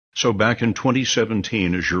So back in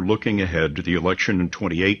 2017, as you're looking ahead to the election in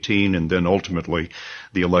 2018 and then ultimately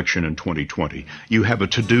the election in 2020, you have a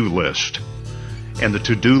to-do list. And the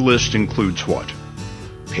to-do list includes what?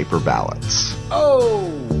 Paper ballots.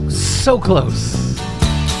 Oh, so close.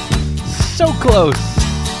 So close.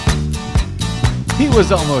 He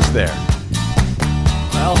was almost there.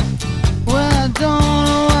 Well, I don't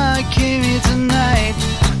know why I came here tonight.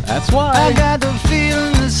 That's why. I got the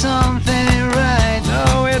feeling that something ain't right.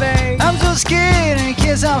 No, it ain't. I'm so scared in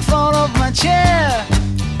case I fall off my chair.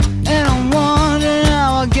 And I'm wondering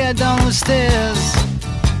how I'll get down the stairs.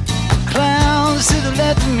 Clowns to the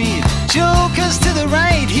left of me, jokers to the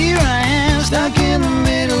right. Here I am, stuck in the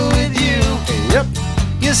middle with you. Yep.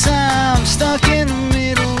 Yes, I'm stuck in the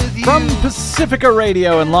middle with you. From Pacifica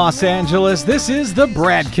Radio in Los Angeles, this is the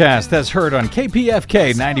BradCast, as heard on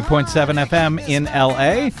KPFK 90.7 FM in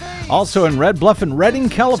LA. Also in Red Bluff and Redding,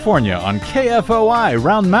 California on KFOI,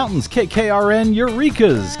 Round Mountains, KKRN,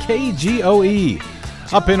 Eureka's, KGOE.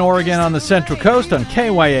 Up in Oregon on the Central Coast on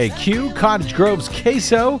KYAQ, Cottage Grove's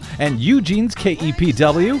KSO, and Eugene's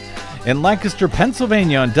KEPW. In Lancaster,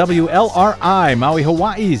 Pennsylvania on WLRI, Maui,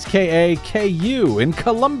 Hawaii's KAKU. In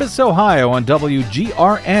Columbus, Ohio on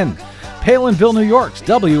WGRN. Palinville, New York's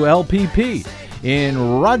WLPP.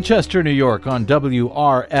 In Rochester, New York on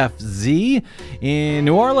WRFZ. In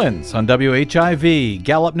New Orleans on WHIV.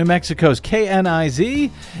 Gallup, New Mexico's KNIZ.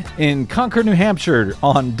 In Concord, New Hampshire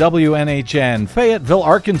on WNHN. Fayetteville,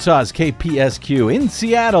 Arkansas's KPSQ. In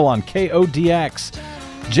Seattle on KODX.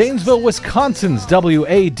 Janesville, Wisconsin's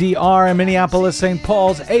WADR. And Minneapolis, St.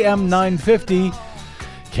 Paul's AM 950.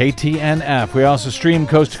 KTNF. We also stream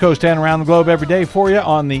coast to coast and around the globe every day for you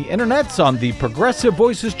on the internets, on the Progressive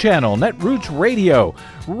Voices channel, Netroots Radio,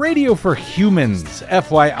 Radio for Humans,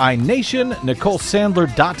 FYI Nation,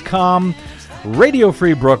 NicoleSandler.com, Radio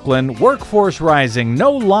Free Brooklyn, Workforce Rising,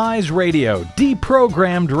 No Lies Radio,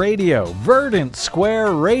 Deprogrammed Radio, Verdant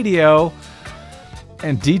Square Radio,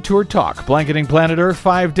 and Detour Talk, blanketing planet Earth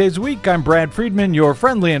 5 days a week. I'm Brad Friedman, your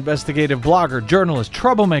friendly investigative blogger, journalist,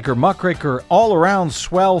 troublemaker, muckraker, all-around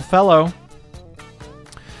swell fellow.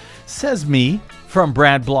 Says me from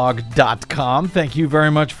bradblog.com. Thank you very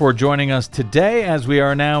much for joining us today, as we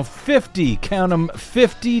are now 50, count 'em,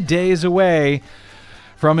 50 days away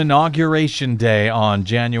from Inauguration Day on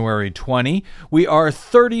January 20. We are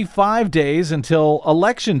 35 days until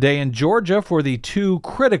Election Day in Georgia for the two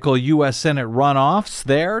critical U.S. Senate runoffs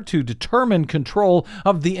there to determine control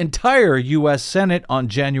of the entire U.S. Senate on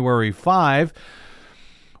January 5.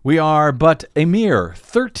 We are but a mere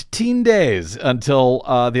 13 days until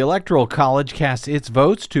the Electoral College casts its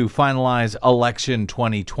votes to finalize Election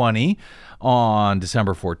 2020 on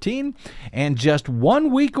December 14, and just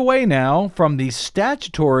 1 week away now from the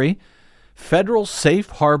statutory federal safe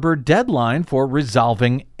harbor deadline for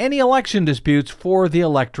resolving any election disputes for the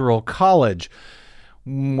Electoral College.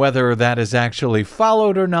 Whether that is actually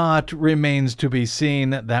followed or not remains to be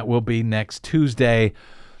seen. That will be next Tuesday.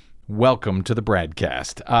 Welcome to the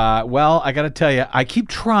BradCast. Well, I got to tell you, I keep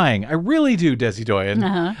trying. I really do, Desi Doyen.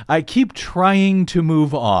 I keep trying to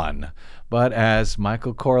move on. But as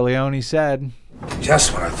Michael Corleone said,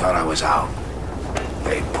 just when I thought I was out,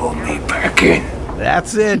 they pulled me back in.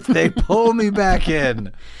 That's it. They pull me back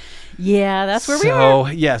in. Yeah, that's where we are.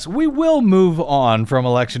 So, yes, we will move on from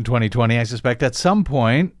election 2020, I suspect, at some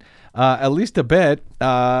point, at least a bit.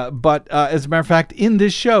 But as a matter of fact, in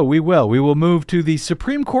this show, we will. We will move to the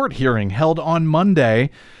Supreme Court hearing held on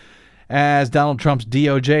Monday as Donald Trump's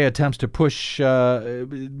DOJ attempts to push,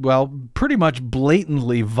 pretty much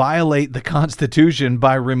blatantly violate the Constitution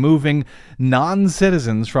by removing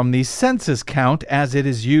non-citizens from the census count as it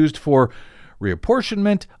is used for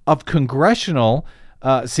reapportionment of congressional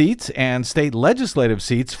seats and state legislative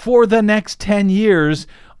seats for the next 10 years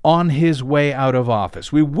on his way out of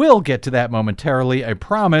office. We will get to that momentarily, I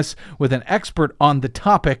promise, with an expert on the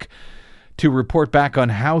topic to report back on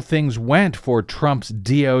how things went for Trump's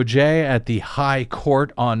DOJ at the High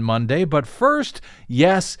Court on Monday. But first,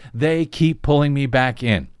 yes, they keep pulling me back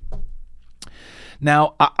in.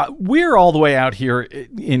 Now, we're all the way out here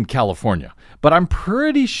in California, but I'm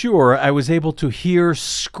pretty sure I was able to hear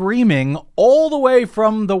screaming all the way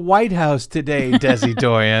from the White House today, Desi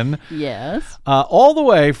Doyen. Yes. All the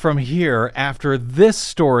way from here after this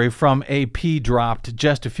story from AP dropped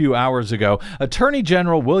just a few hours ago. Attorney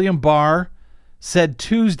General William Barr said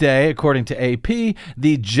Tuesday, according to AP,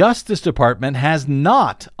 the Justice Department has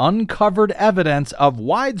not uncovered evidence of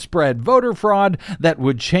widespread voter fraud that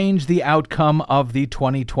would change the outcome of the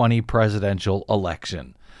 2020 presidential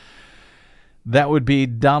election. That would be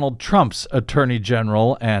Donald Trump's Attorney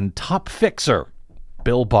General and top fixer,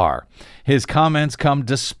 Bill Barr. His comments come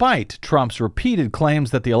despite Trump's repeated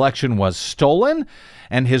claims that the election was stolen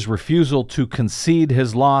and his refusal to concede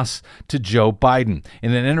his loss to Joe Biden.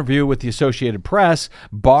 In an interview with the Associated Press,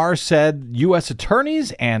 Barr said U.S.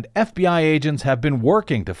 attorneys and FBI agents have been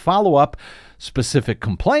working to follow up specific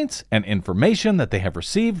complaints and information that they have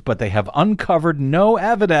received, but they have uncovered no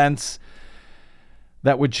evidence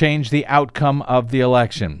that would change the outcome of the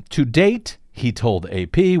election. To date, he told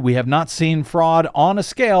AP, we have not seen fraud on a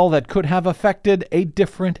scale that could have affected a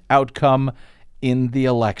different outcome in the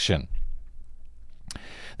election.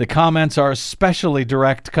 The comments are especially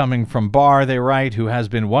direct coming from Barr, they write, who has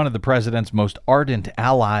been one of the president's most ardent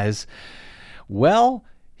allies. Well,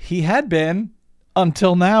 he had been.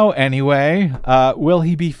 Until now, anyway. Will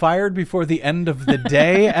he be fired before the end of the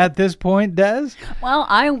day at this point, Des? Well,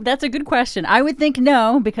 that's a good question. I would think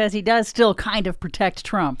no, because he does still kind of protect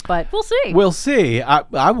Trump, but we'll see. We'll see.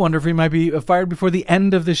 I wonder if he might be fired before the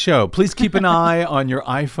end of the show. Please keep an eye on your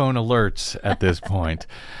iPhone alerts at this point.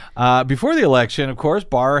 Before the election, of course,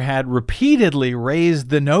 Barr had repeatedly raised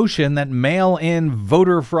the notion that mail-in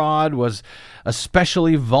voter fraud was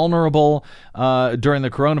especially vulnerable during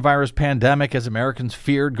the coronavirus pandemic as Americans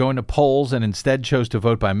feared going to polls and instead chose to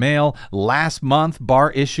vote by mail. Last month,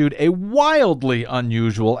 Barr issued a wildly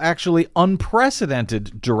unusual, actually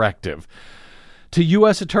unprecedented directive to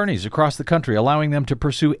U.S. attorneys across the country, allowing them to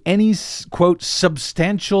pursue any, quote,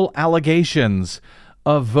 substantial allegations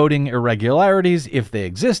of voting irregularities if they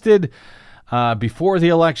existed before the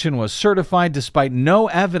election was certified, despite no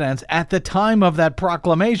evidence at the time of that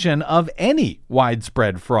proclamation of any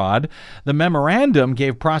widespread fraud. The memorandum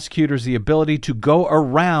gave prosecutors the ability to go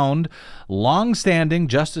around long-standing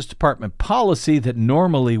Justice Department policy that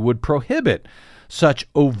normally would prohibit such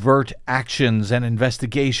overt actions and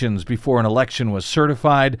investigations before an election was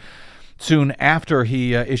certified. Soon after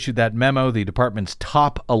he issued that memo, the department's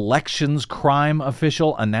top elections crime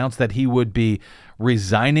official announced that he would be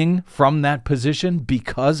resigning from that position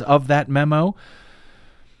because of that memo.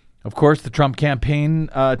 Of course, the Trump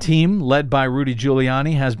campaign team, led by Rudy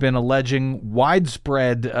Giuliani, has been alleging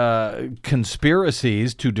widespread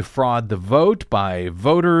conspiracies to defraud the vote by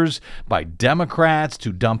voters, by Democrats,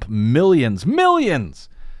 to dump millions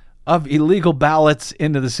of illegal ballots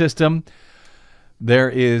into the system.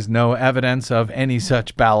 There is no evidence of any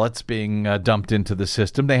such ballots being dumped into the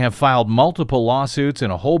system. They have filed multiple lawsuits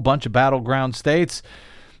in a whole bunch of battleground states,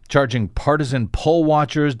 charging partisan poll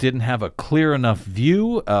watchers didn't have a clear enough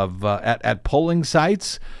view of at polling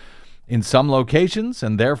sites in some locations,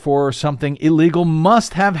 and therefore something illegal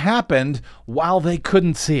must have happened while they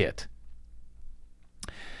couldn't see it.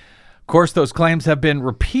 Of course, those claims have been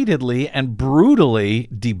repeatedly and brutally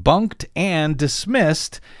debunked and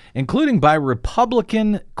dismissed, including by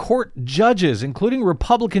Republican court judges, including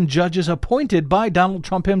Republican judges appointed by Donald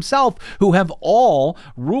Trump himself, who have all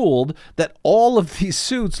ruled that all of these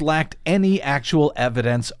suits lacked any actual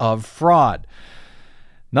evidence of fraud.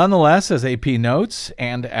 Nonetheless, as AP notes,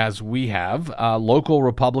 and as we have, local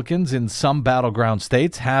Republicans in some battleground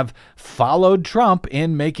states have followed Trump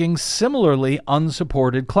in making similarly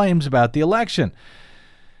unsupported claims about the election.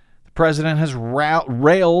 The president has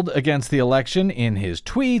railed against the election in his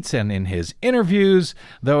tweets and in his interviews,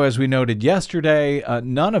 though, as we noted yesterday,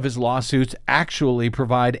 none of his lawsuits actually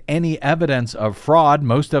provide any evidence of fraud.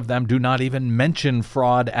 Most of them do not even mention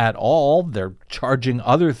fraud at all. They're charging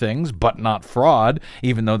other things, but not fraud,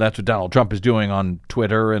 even though that's what Donald Trump is doing on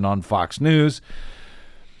Twitter and on Fox News.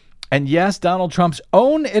 And yes, Donald Trump's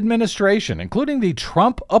own administration, including the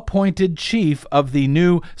Trump-appointed chief of the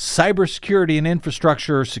new Cybersecurity and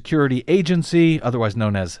Infrastructure Security Agency, otherwise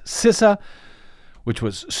known as CISA, which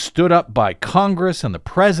was stood up by Congress and the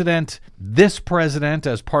president, this president,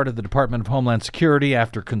 as part of the Department of Homeland Security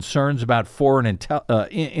after concerns about foreign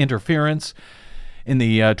interference in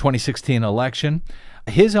the 2016 election.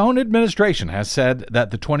 His own administration has said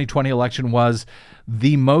that the 2020 election was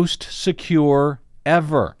the most secure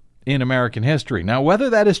ever in American history. Now, whether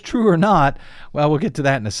that is true or not, well, we'll get to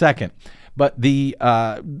that in a second. But the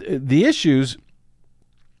issues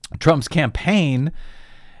Trump's campaign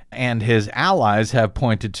and his allies have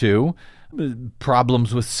pointed to,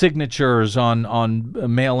 problems with signatures on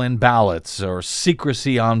mail-in ballots or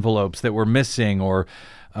secrecy envelopes that were missing, or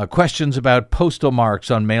questions about postal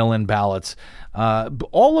marks on mail-in ballots.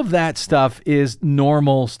 All of that stuff is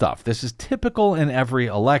normal stuff. This is typical in every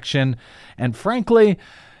election. And frankly,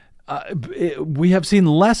 we have seen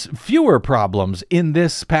fewer problems in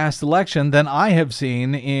this past election than I have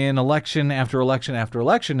seen in election after election after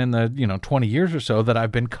election in the 20 years or so that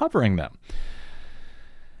I've been covering them.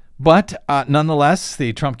 But nonetheless,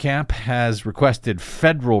 the Trump camp has requested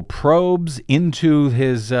federal probes into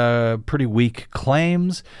his pretty weak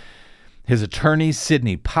claims. His attorney,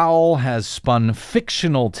 Sidney Powell, has spun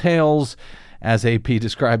fictional tales, as AP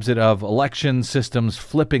describes it, of election systems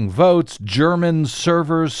flipping votes, German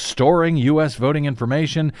servers storing U.S. voting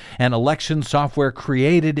information, and election software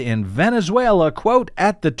created in Venezuela, quote,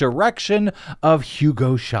 at the direction of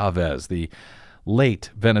Hugo Chavez, the late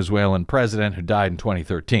Venezuelan president who died in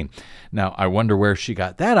 2013. Now, I wonder where she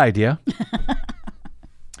got that idea.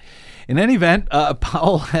 In any event,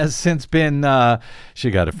 Powell has since been, she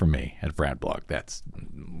got it from me at Brad Blog. That's,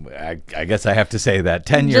 I guess I have to say that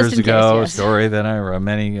 10 years ago, yes. Story that I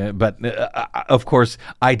wrote but of course,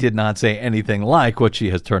 I did not say anything like what she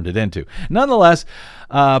has turned it into. Nonetheless,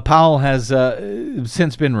 Powell has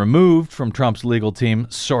since been removed from Trump's legal team,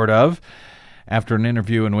 sort of, after an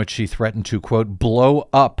interview in which she threatened to, quote, blow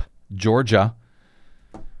up Georgia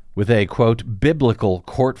with a, quote, biblical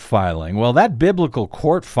court filing. Well, that biblical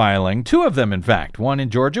court filing, two of them, in fact, one in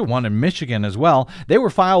Georgia, one in Michigan as well, they were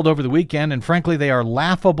filed over the weekend, and frankly, they are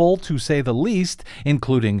laughable, to say the least,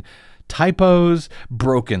 including typos,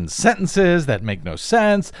 broken sentences that make no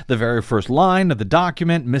sense. The very first line of the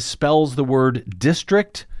document misspells the word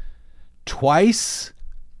district twice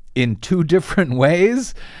in two different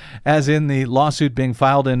ways, as in the lawsuit being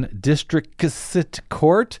filed in District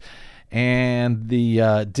Court and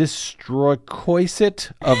the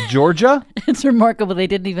District of Georgia. It's remarkable they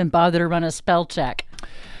didn't even bother to run a spell check.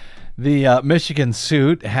 The Michigan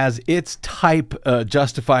suit has its type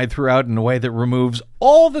justified throughout in a way that removes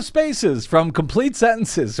all the spaces from complete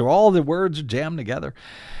sentences, so all the words are jammed together.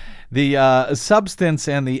 The substance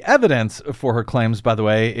and the evidence for her claims, by the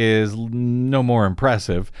way, is no more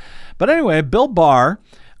impressive. But anyway, Bill Barr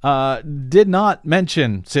did not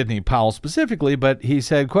mention Sidney Powell specifically, but he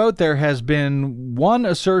said, quote, there has been one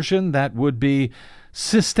assertion that would be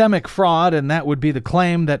systemic fraud, and that would be the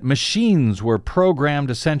claim that machines were programmed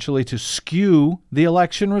essentially to skew the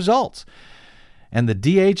election results. And the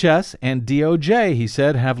DHS and DOJ, he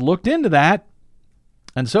said, have looked into that,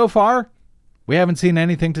 and so far, we haven't seen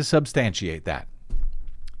anything to substantiate that.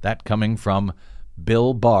 That coming from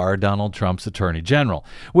Bill Barr, Donald Trump's Attorney General.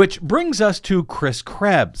 Which brings us to Chris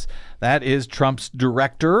Krebs. That is Trump's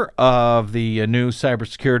director of the new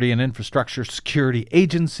Cybersecurity and Infrastructure Security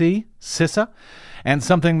Agency, CISA, and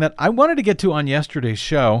something that I wanted to get to on yesterday's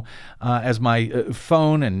show as my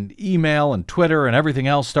phone and email and Twitter and everything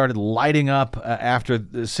else started lighting up after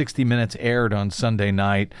the 60 Minutes aired on Sunday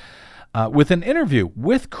night. With an interview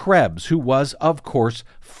with Krebs, who was, of course,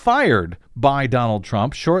 fired by Donald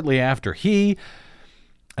Trump shortly after he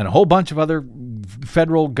and a whole bunch of other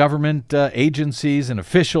federal government agencies and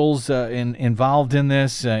officials involved in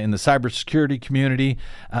this, in the cybersecurity community,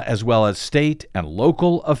 as well as state and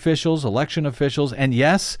local officials, election officials, and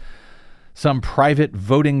yes, some private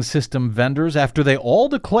voting system vendors, after they all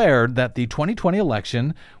declared that the 2020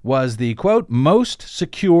 election was the, quote, most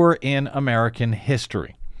secure in American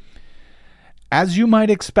history. As you might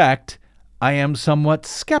expect, I am somewhat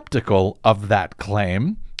skeptical of that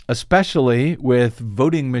claim, especially with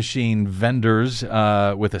voting machine vendors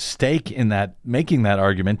with a stake in that, making that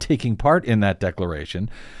argument, taking part in that declaration.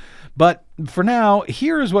 But for now,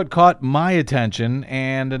 here is what caught my attention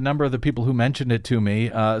and a number of the people who mentioned it to me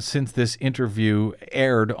since this interview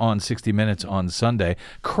aired on 60 Minutes on Sunday.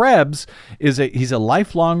 Krebs he's a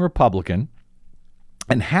lifelong Republican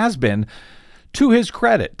and has been, to his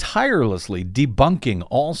credit, tirelessly debunking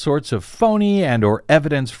all sorts of phony and or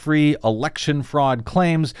evidence-free election fraud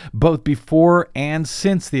claims, both before and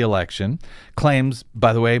since the election. Claims,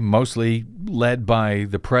 by the way, mostly led by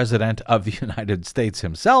the President of the United States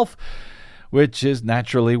himself, which is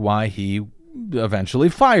naturally why he eventually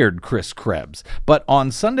fired Chris Krebs. But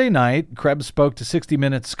on Sunday night, Krebs spoke to 60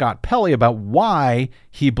 Minutes' Scott Pelley about why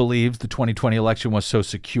he believes the 2020 election was so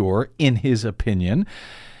secure, in his opinion.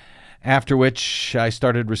 After which I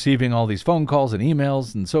started receiving all these phone calls and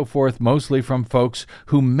emails and so forth, mostly from folks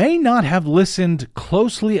who may not have listened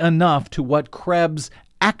closely enough to what Krebs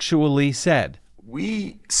actually said.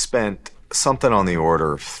 We spent something on the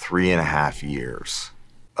order of 3.5 years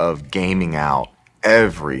of gaming out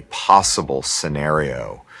every possible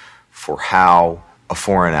scenario for how a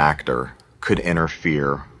foreign actor could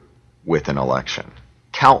interfere with an election.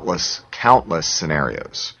 Countless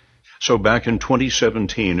scenarios. So back in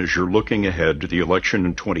 2017, as you're looking ahead to the election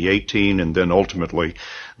in 2018 and then ultimately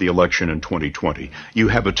the election in 2020, you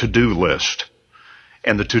have a to-do list.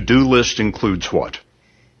 And the to-do list includes what?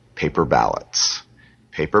 Paper ballots.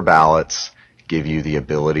 Paper ballots give you the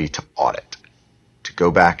ability to audit, to go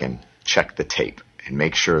back and check the tape and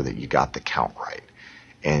make sure that you got the count right.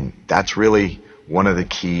 And that's really one of the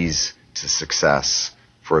keys to success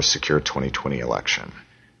for a secure 2020 election.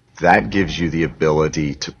 That gives you the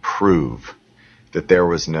ability to prove that there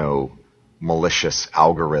was no malicious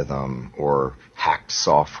algorithm or hacked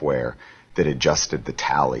software that adjusted the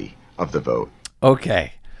tally of the vote.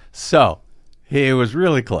 Okay, so he was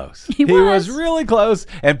really close. He was really close.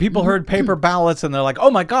 And people heard paper ballots and they're like, oh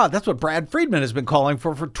my God, that's what Brad Friedman has been calling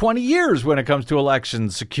for 20 years when it comes to election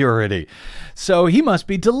security. So he must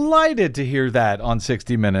be delighted to hear that on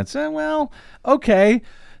 60 Minutes. And well, okay,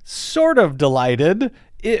 sort of delighted.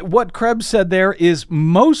 What Krebs said there is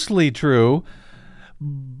mostly true,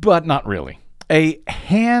 but not really. A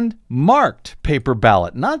hand-marked paper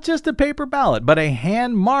ballot, not just a paper ballot, but a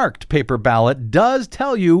hand-marked paper ballot does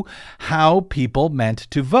tell you how people meant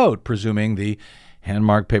to vote, presuming the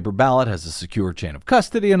hand-marked paper ballot has a secure chain of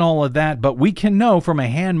custody and all of that. But we can know from a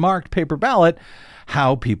hand-marked paper ballot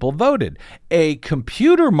how people voted. A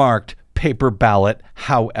computer-marked paper ballot,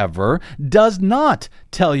 however, does not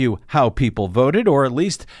tell you how people voted, or at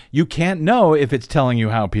least you can't know if it's telling you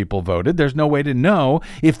how people voted. There's no way to know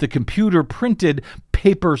if the computer printed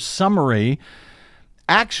paper summary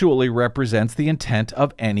actually represents the intent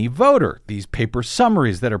of any voter. These paper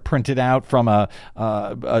summaries that are printed out from a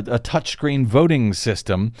touchscreen voting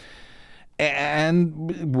system.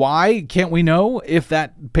 And why can't we know if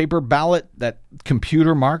that paper ballot, that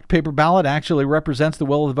computer-marked paper ballot, actually represents the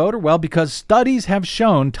will of the voter? Well, because studies have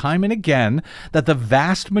shown time and again that the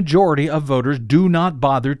vast majority of voters do not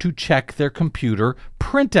bother to check their computer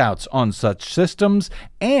printouts on such systems.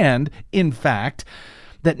 And, in fact,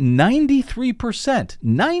 that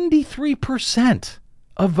 93%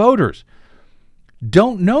 of voters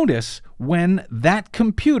don't notice when that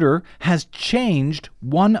computer has changed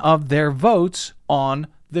one of their votes on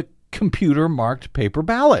the computer-marked paper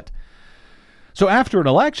ballot. So after an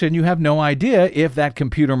election, you have no idea if that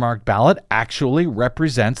computer-marked ballot actually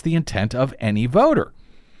represents the intent of any voter.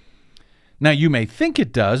 Now, you may think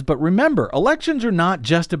it does, but remember, elections are not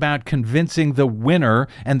just about convincing the winner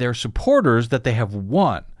and their supporters that they have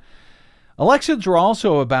won. Elections are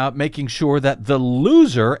also about making sure that the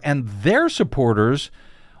loser and their supporters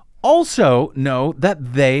also know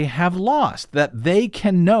that they have lost, that they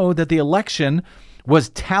can know that the election was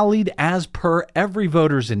tallied as per every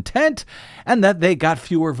voter's intent and that they got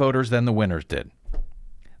fewer voters than the winners did.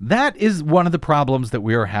 That is one of the problems that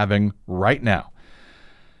we are having right now.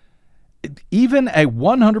 Even a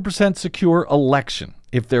 100% secure election,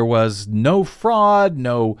 if there was no fraud,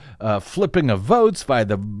 no flipping of votes by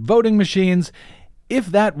the voting machines, if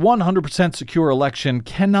that 100% secure election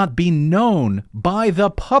cannot be known by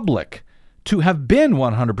the public to have been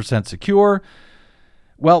 100% secure,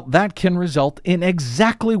 well, that can result in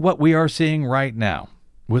exactly what we are seeing right now.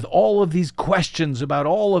 With all of these questions about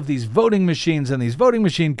all of these voting machines and these voting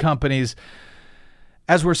machine companies,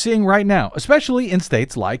 as we're seeing right now, especially in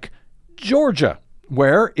states like Georgia,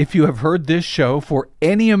 where, if you have heard this show for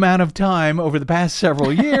any amount of time over the past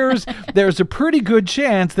several years, there's a pretty good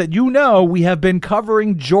chance that you know we have been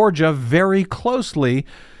covering Georgia very closely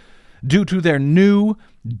due to their new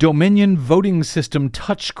Dominion voting system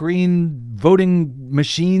touchscreen voting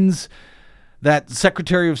machines that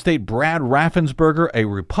Secretary of State Brad Raffensperger, a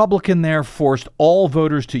Republican there, forced all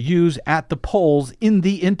voters to use at the polls in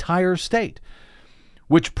the entire state,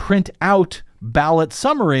 which print out ballot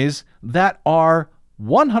summaries that are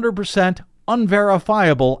 100%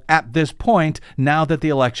 unverifiable at this point now that the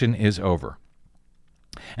election is over.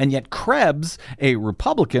 And yet Krebs, a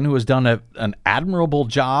Republican who has done an admirable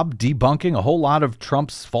job debunking a whole lot of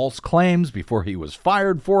Trump's false claims before he was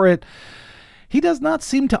fired for it, he does not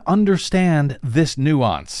seem to understand this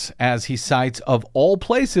nuance, as he cites, of all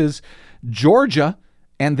places, Georgia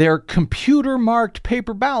and their computer-marked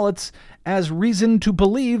paper ballots as reason to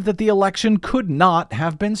believe that the election could not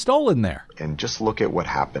have been stolen there. And just look at what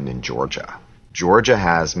happened in Georgia. Georgia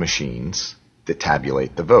has machines that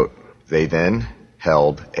tabulate the vote. They then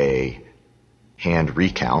held a hand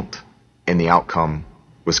recount, and the outcome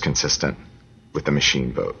was consistent with the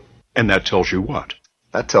machine vote. And that tells you what?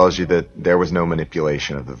 That tells you that there was no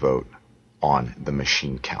manipulation of the vote on the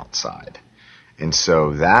machine count side. And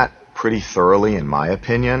so that pretty thoroughly, in my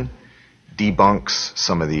opinion, debunks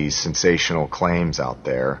some of these sensational claims out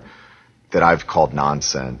there that I've called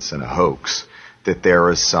nonsense and a hoax, that there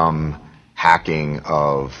is some hacking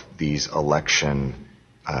of these election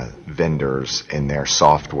vendors and their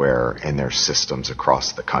software and their systems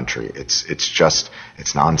across the country.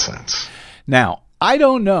 It's nonsense. Now, I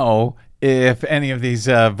don't know if any of these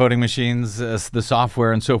voting machines, the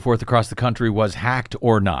software and so forth across the country was hacked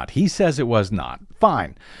or not. He says it was not.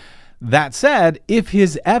 Fine. That said, if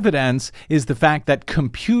his evidence is the fact that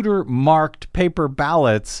computer-marked paper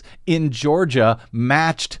ballots in Georgia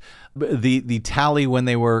matched the tally when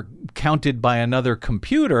they were counted by another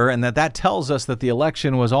computer, and that tells us that the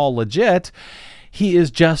election was all legit, he is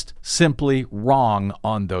just simply wrong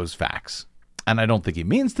on those facts. And I don't think he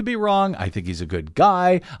means to be wrong. I think he's a good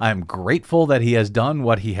guy. I'm grateful that he has done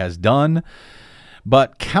what he has done.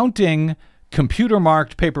 But counting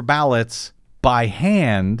computer-marked paper ballots by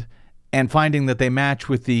hand and finding that they match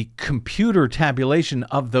with the computer tabulation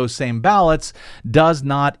of those same ballots does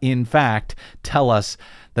not, in fact, tell us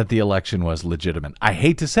that the election was legitimate. I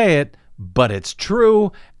hate to say it, but it's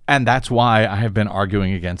true. And that's why I have been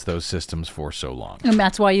arguing against those systems for so long. And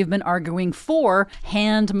that's why you've been arguing for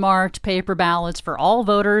hand-marked paper ballots for all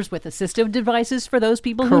voters with assistive devices for those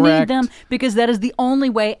people who need them, because that is the only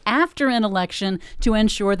way after an election to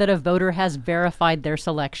ensure that a voter has verified their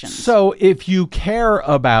selection. So if you care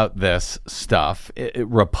about this stuff,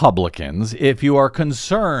 Republicans, if you are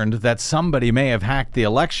concerned that somebody may have hacked the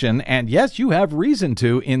election, and yes, you have reason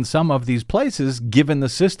to in some of these places, given the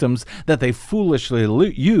systems that they foolishly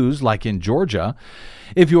use, like in Georgia.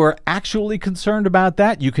 If you are actually concerned about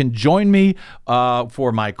that, you can join me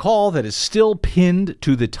for my call that is still pinned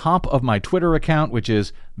to the top of my Twitter account, which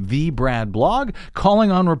is @BradBlog,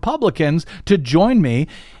 calling on Republicans to join me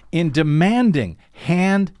in demanding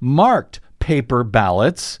hand-marked paper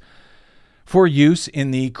ballots for use in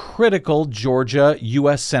the critical Georgia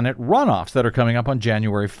U.S. Senate runoffs that are coming up on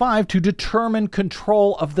January 5 to determine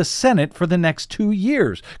control of the Senate for the next 2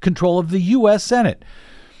 years, control of the U.S. Senate.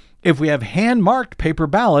 If we have hand-marked paper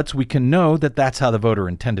ballots, we can know that that's how the voter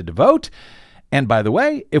intended to vote. And by the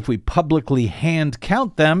way, if we publicly hand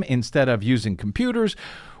count them instead of using computers,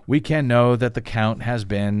 we can know that the count has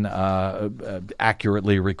been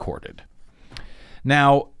accurately recorded.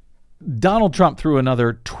 Now, Donald Trump threw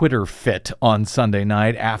another Twitter fit on Sunday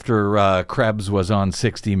night after Krebs was on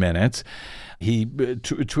 60 Minutes. He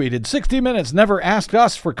tweeted, 60 Minutes never asked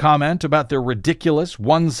us for comment about their ridiculous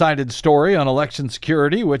one-sided story on election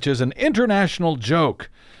security, which is an international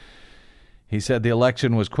joke. He said the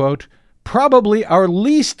election was, quote, probably our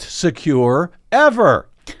least secure ever.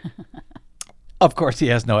 Of course, he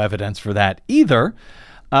has no evidence for that either.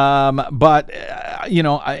 But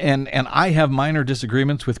I have minor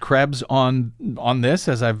disagreements with Krebs on this,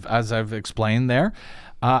 as I've explained there.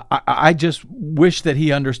 I just wish that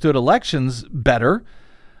he understood elections better,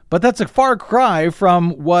 but that's a far cry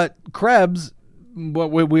from what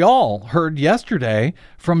we all heard yesterday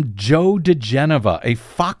from Joe diGenova, a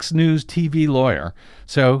Fox News TV lawyer.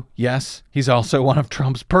 So, yes, he's also one of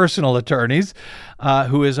Trump's personal attorneys,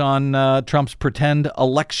 who is on Trump's pretend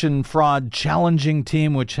election fraud challenging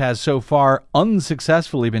team, which has so far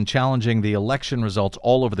unsuccessfully been challenging the election results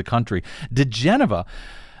all over the country. diGenova,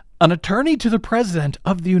 an attorney to the President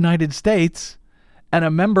of the United States and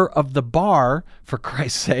a member of the bar, for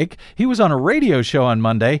Christ's sake, he was on a radio show on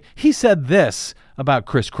Monday. He said this about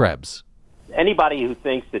Chris Krebs. Anybody who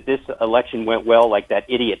thinks that this election went well, like that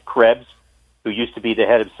idiot Krebs, who used to be the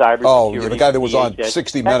head of cybersecurity. Oh, the guy that was on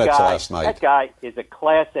 60 Minutes last night. That guy is a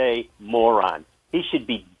Class A moron. He should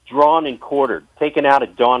be drawn and quartered, taken out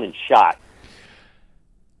at dawn and shot.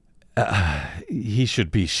 He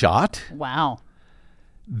should be shot? Wow.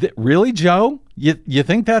 Really, Joe? You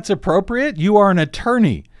think that's appropriate? You are an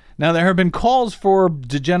attorney. Now, there have been calls for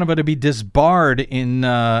diGenova to be disbarred in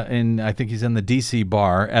I think he's in the D.C.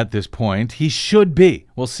 bar at this point. He should be.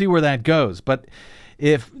 We'll see where that goes. But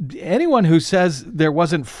if anyone who says there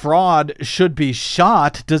wasn't fraud should be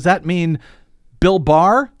shot, does that mean Bill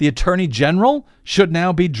Barr, the Attorney General, should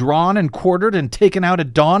now be drawn and quartered and taken out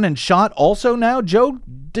at dawn and shot also now, Joe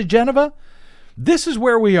diGenova? This is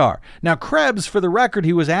where we are. Now, Krebs, for the record,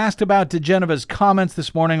 he was asked about diGenova's comments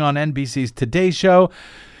this morning on NBC's Today Show,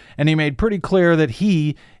 and he made pretty clear that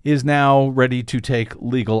he is now ready to take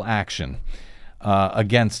legal action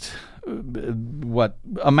against what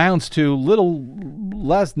amounts to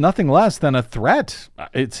nothing less than a threat,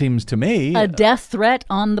 it seems to me. A death threat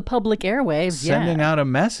on the public airwaves, sending out a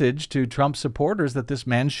message to Trump supporters that this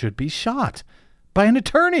man should be shot by an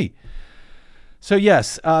attorney. So,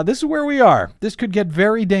 yes, this is where we are. This could get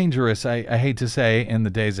very dangerous, I hate to say, in the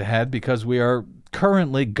days ahead, because we are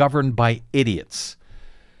currently governed by idiots.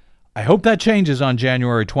 I hope that changes on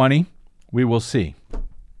January 20. We will see.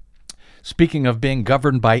 Speaking of being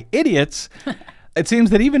governed by idiots, It seems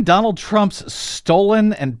that even Donald Trump's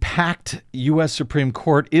stolen and packed U.S. Supreme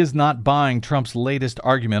Court is not buying Trump's latest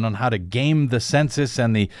argument on how to game the census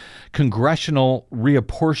and the congressional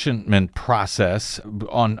reapportionment process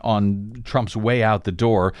on Trump's way out the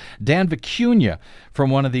door. Dan Vicuna, from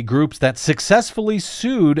one of the groups that successfully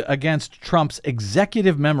sued against Trump's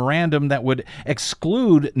executive memorandum that would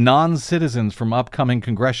exclude non-citizens from upcoming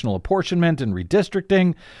congressional apportionment and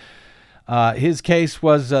redistricting.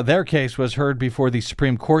 Their case was heard before the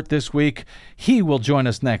Supreme Court this week. He will join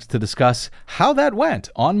us next to discuss how that went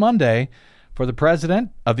on Monday for the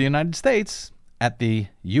President of the United States at the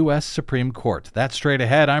U.S. Supreme Court. That's straight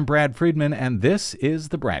ahead. I'm Brad Friedman, and this is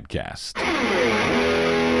the BradCast.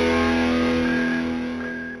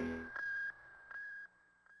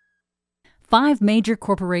 5 major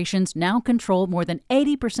corporations now control more than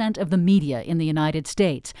 80% of the media in the United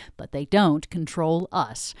States, but they don't control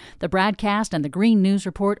us. The BradCast and the Green News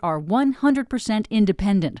Report are 100%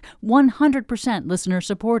 independent, 100%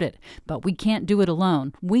 listener-supported. But we can't do it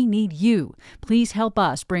alone. We need you. Please help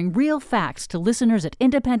us bring real facts to listeners at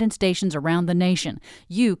independent stations around the nation.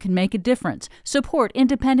 You can make a difference. Support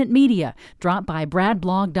independent media. Drop by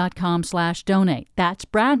bradblog.com/donate. That's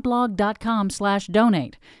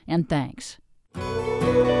bradblog.com/donate. And thanks.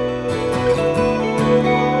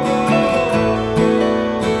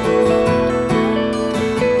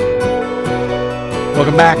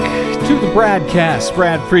 Welcome back to the BradCast.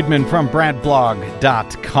 Brad Friedman from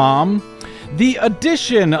bradblog.com. The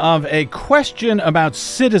addition of a question about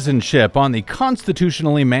citizenship on the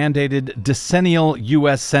constitutionally mandated decennial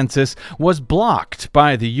U.S. Census was blocked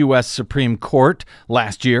by the U.S. Supreme Court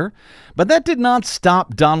last year, but that did not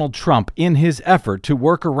stop Donald Trump in his effort to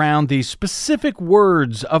work around the specific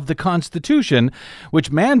words of the Constitution,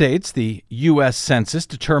 which mandates the U.S. Census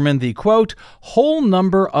determine the, quote, whole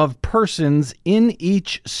number of persons in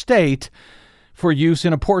each state for use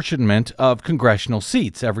in apportionment of congressional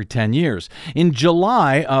seats every 10 years. In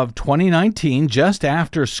July of 2019, just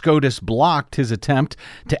after SCOTUS blocked his attempt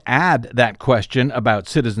to add that question about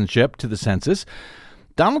citizenship to the census,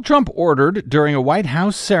 Donald Trump ordered during a White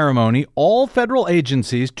House ceremony all federal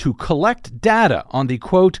agencies to collect data on the,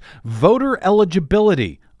 quote, voter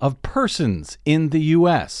eligibility of persons in the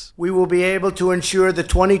U.S. We will be able to ensure the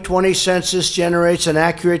 2020 census generates an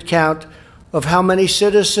accurate count of how many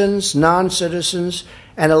citizens, non-citizens,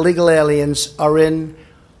 and illegal aliens are in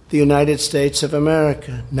the United States of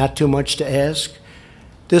America. Not too much to ask.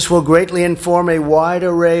 This will greatly inform a wide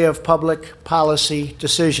array of public policy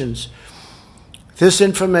decisions. This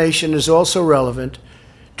information is also relevant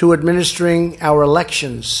to administering our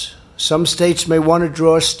elections. Some states may want to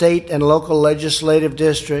draw state and local legislative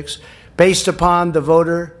districts based upon the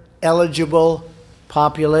voter-eligible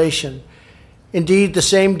population. Indeed, the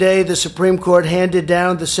same day the Supreme Court handed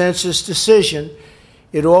down the census decision,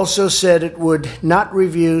 it also said it would not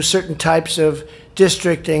review certain types of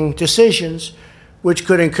districting decisions, which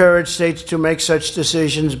could encourage states to make such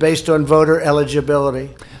decisions based on voter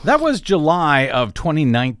eligibility. That was July of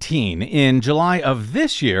 2019. In July of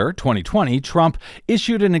this year, 2020, Trump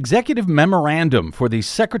issued an executive memorandum for the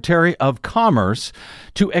Secretary of Commerce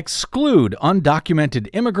to exclude undocumented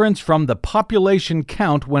immigrants from the population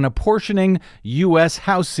count when apportioning U.S.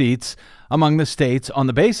 House seats among the states on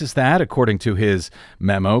the basis that, according to his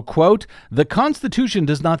memo, quote, the Constitution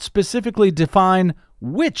does not specifically define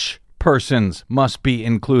which persons must be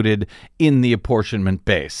included in the apportionment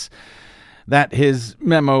base. That, his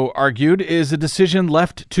memo argued, is a decision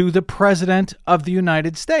left to the President of the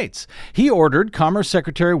United States. He ordered Commerce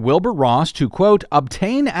Secretary Wilbur Ross to, quote,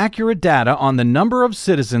 obtain accurate data on the number of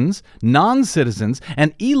citizens, non-citizens,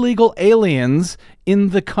 and illegal aliens in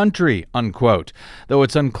the country, unquote. Though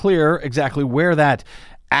it's unclear exactly where that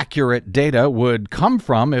accurate data would come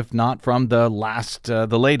from, if not from the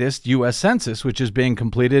latest U.S. Census, which is being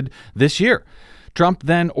completed this year. Trump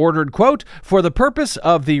then ordered, quote, for the purpose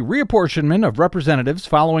of the reapportionment of representatives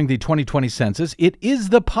following the 2020 census, it is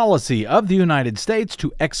the policy of the United States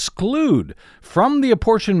to exclude from the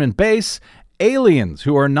apportionment base aliens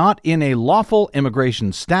who are not in a lawful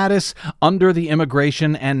immigration status under the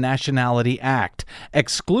Immigration and Nationality Act.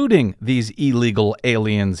 Excluding these illegal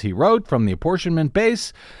aliens, he wrote, from the apportionment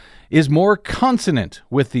base is more consonant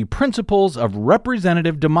with the principles of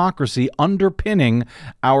representative democracy underpinning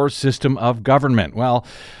our system of government. Well,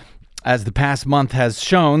 as the past month has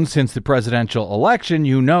shown since the presidential election,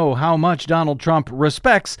 you know how much Donald Trump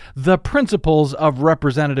respects the principles of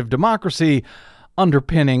representative democracy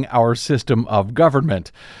underpinning our system of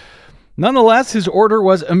government. Nonetheless, his order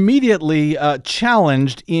was immediately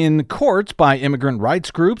challenged in courts by immigrant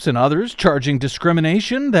rights groups and others, charging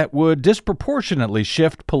discrimination that would disproportionately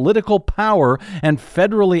shift political power and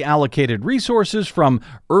federally allocated resources from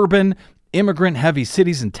urban, immigrant-heavy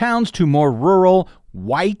cities and towns to more rural,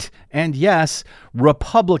 white, and yes,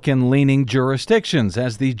 Republican-leaning jurisdictions,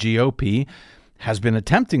 as the GOP has been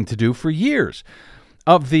attempting to do for years.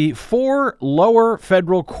 Of the 4 lower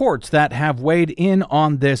federal courts that have weighed in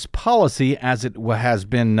on this policy as it has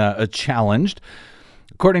been challenged,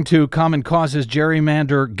 according to Common Cause's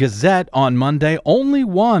Gerrymander Gazette on Monday, only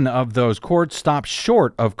one of those courts stopped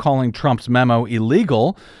short of calling Trump's memo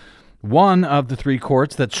illegal. One of the 3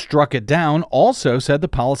 courts that struck it down also said the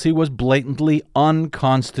policy was blatantly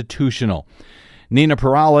unconstitutional. Nina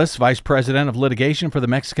Perales, vice president of litigation for the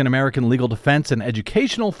Mexican-American Legal Defense and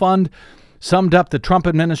Educational Fund, summed up the Trump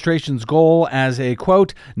administration's goal as a,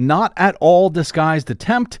 quote, not at all disguised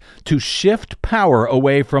attempt to shift power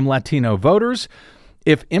away from Latino voters.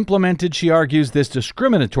 If implemented, she argues, this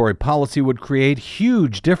discriminatory policy would create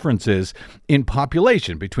huge differences in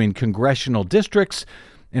population between congressional districts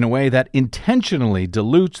in a way that intentionally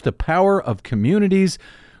dilutes the power of communities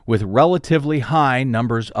with relatively high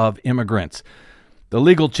numbers of immigrants. The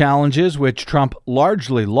legal challenges, which Trump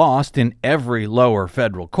largely lost in every lower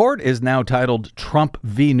federal court, is now titled Trump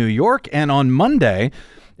v. New York, and on Monday,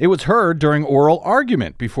 it was heard during oral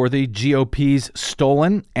argument before the GOP's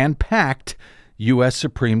stolen and packed U.S.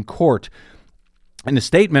 Supreme Court. In a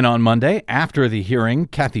statement on Monday after the hearing,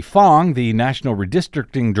 Kathy Fong, the National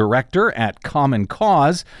Redistricting Director at Common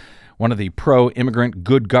Cause, one of the pro-immigrant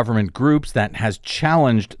good government groups that has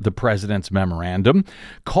challenged the president's memorandum,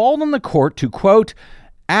 called on the court to, quote,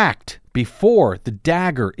 act before the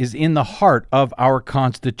dagger is in the heart of our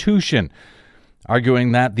Constitution,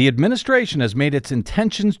 arguing that the administration has made its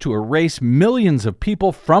intentions to erase millions of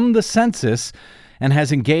people from the census and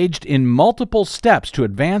has engaged in multiple steps to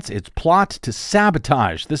advance its plot to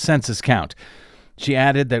sabotage the census count. She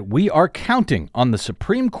added that we are counting on the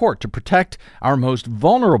Supreme Court to protect our most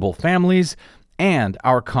vulnerable families and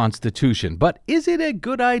our Constitution. But is it a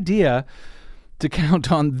good idea to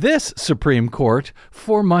count on this Supreme Court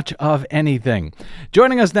for much of anything?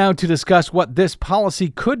 Joining us now to discuss what this policy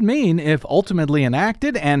could mean if ultimately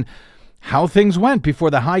enacted and how things went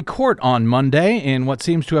before the High Court on Monday in what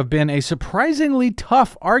seems to have been a surprisingly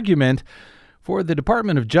tough argument for the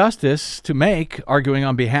Department of Justice to make, arguing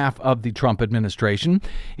on behalf of the Trump administration,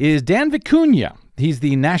 is Dan Vicuna. He's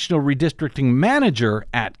the National Redistricting Manager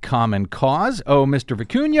at Common Cause. Oh, Mr.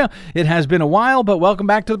 Vicuna, it has been a while, but welcome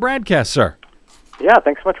back to the BradCast, sir. Yeah,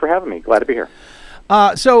 thanks so much for having me. Glad to be here.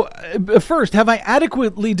 First, have I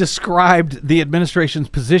adequately described the administration's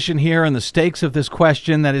position here and the stakes of this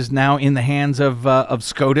question that is now in the hands of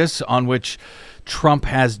SCOTUS, on which Trump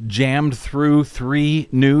has jammed through 3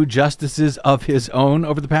 new justices of his own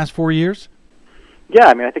over the past 4 years? Yeah,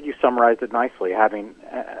 I mean, I think you summarized it nicely. Having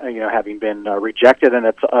been rejected in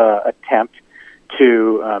its attempt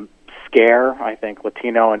to scare, I think,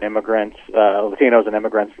 Latinos and immigrants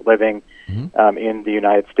living in the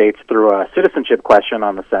United States through a citizenship question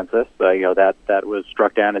on the census. That was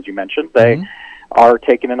struck down, as you mentioned. They are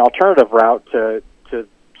taking an alternative route to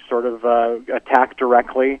sort of attack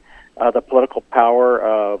directly the political power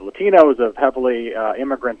of Latinos, of heavily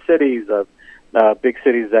immigrant cities, of big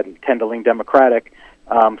cities that tend to lean Democratic,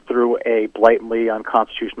 through a blatantly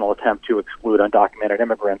unconstitutional attempt to exclude undocumented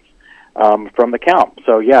immigrants from the count.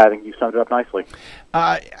 So, yeah, I think you summed it up nicely.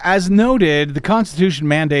 As noted, the Constitution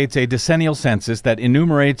mandates a decennial census that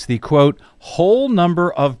enumerates the, quote, whole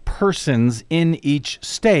number of persons in each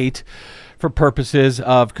state for purposes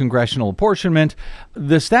of congressional apportionment.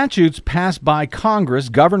 The statutes passed by Congress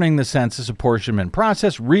governing the census apportionment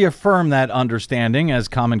process reaffirm that understanding, as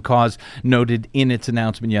Common Cause noted in its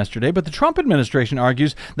announcement yesterday. But the Trump administration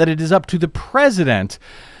argues that it is up to the president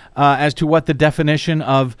as to what the definition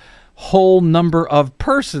of whole number of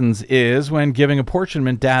persons is when giving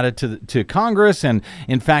apportionment data to Congress. And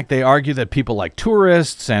in fact, they argue that people like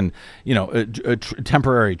tourists and,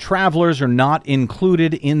 temporary travelers are not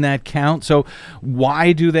included in that count. So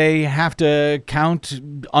why do they have to count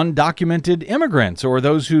undocumented immigrants or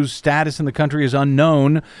those whose status in the country is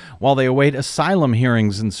unknown while they await asylum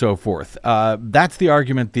hearings and so forth? That's the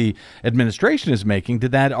argument the administration is making.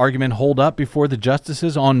 Did that argument hold up before the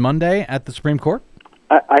justices on Monday at the Supreme Court?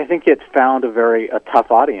 I think it's found a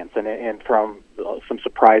tough audience, and from some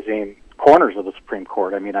surprising corners of the Supreme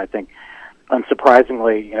Court. I mean, I think,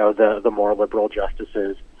 unsurprisingly, the more liberal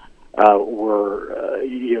justices were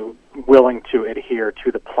willing to adhere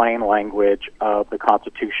to the plain language of the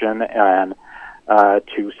Constitution and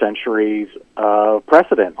 2 centuries of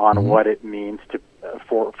precedent on what it means to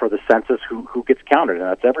for the census who gets counted, and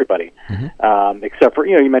that's everybody, except for,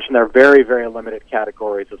 you mentioned there are very, very limited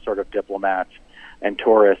categories of sort of diplomats and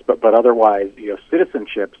tourists, but otherwise,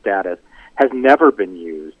 citizenship status has never been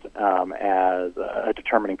used as a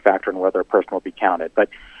determining factor in whether a person will be counted. But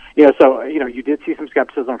you did see some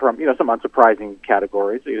skepticism from some unsurprising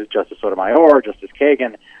categories. Justice Sotomayor, Justice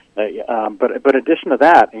Kagan, but in addition to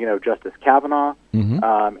that, Justice Kavanaugh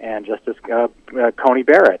and Justice Coney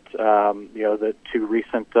Barrett, the 2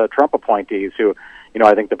 recent Trump appointees who,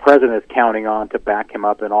 I think the president is counting on to back him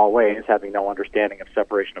up in all ways, having no understanding of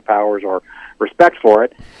separation of powers or respect for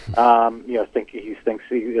it. He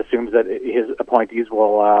assumes that his appointees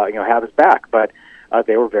will, have his back, but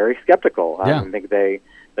they were very skeptical. I think they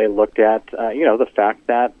looked at, the fact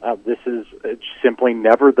that this is simply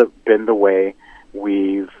never been the way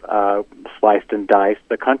we've sliced and diced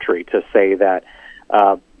the country to say that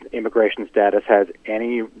immigration status has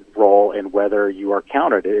any role in whether you are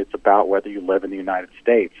counted. It's about whether you live in the United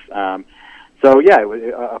States. It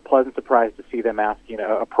was a pleasant surprise to see them asking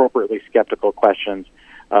appropriately skeptical questions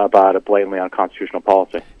about a blatantly unconstitutional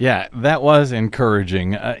policy. Yeah, that was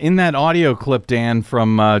encouraging. In that audio clip, Dan,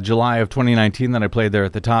 from July of 2019 that I played there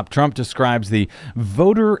at the top, Trump describes the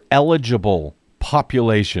voter-eligible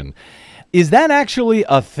population. Is that actually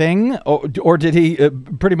a thing, or did he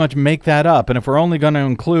pretty much make that up? And if we're only going to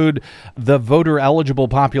include the voter-eligible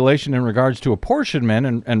population in regards to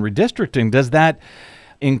apportionment and redistricting, does that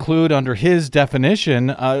include, under his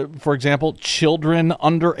definition, for example, children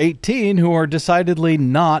under 18 who are decidedly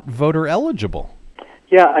not voter-eligible?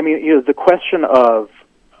 Yeah, I mean, the question of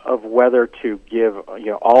whether to give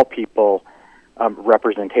all people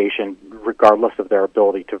representation, regardless of their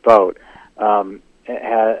ability to vote,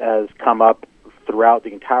 has come up throughout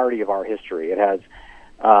the entirety of our history. It has,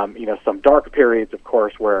 some dark periods, of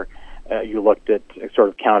course, where you looked at sort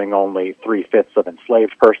of counting only 3/5 of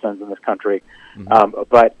enslaved persons in this country.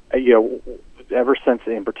 But ever since,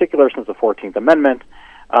 in particular, since the 14th Amendment,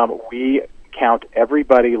 we count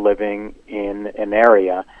everybody living in an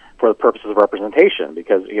area for the purposes of representation,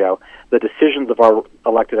 because the decisions of our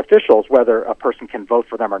elected officials, whether a person can vote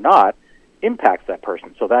for them or not, impacts that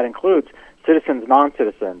person. So that includes citizens,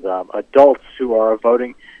 non-citizens, adults who are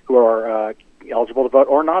voting, who are eligible to vote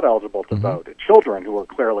or not eligible to vote, children who are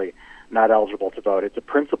clearly not eligible to vote. It's a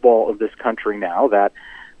principle of this country now that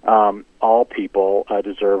all people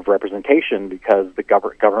deserve representation because the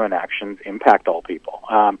government actions impact all people.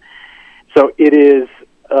 So it is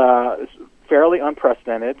fairly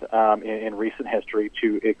unprecedented in recent history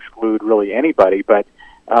to exclude really anybody, but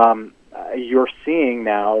you're seeing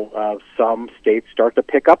now some states start to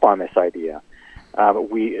pick up on this idea.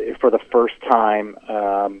 We, for the first time,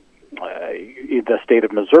 the state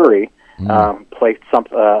of Missouri placed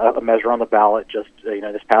a measure on the ballot just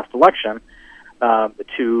this past election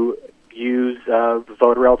to use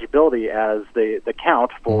voter eligibility as the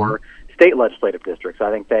count for state legislative districts.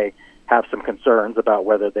 I think they have some concerns about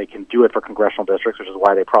whether they can do it for congressional districts, which is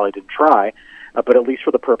why they probably didn't try. But at least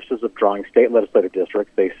for the purposes of drawing state legislative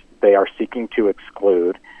districts, they are seeking to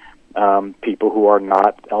exclude people who are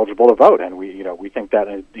not eligible to vote, and we think that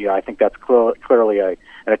I think that's clearly an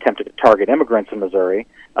attempt to target immigrants in Missouri,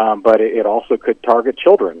 but it also could target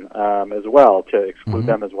children as well, to exclude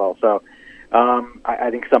them as well. So I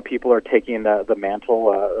think some people are taking the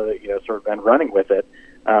mantle, sort of, and running with it.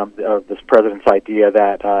 Of this president's idea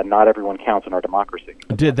that not everyone counts in our democracy.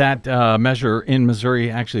 Did that measure in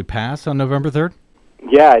Missouri actually pass on November 3rd?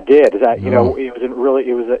 Yeah, it did. It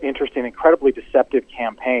was an interesting, incredibly deceptive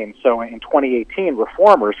campaign. So in 2018,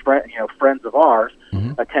 reformers, friends of ours,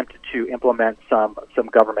 attempted to implement some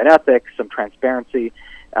government ethics, some transparency,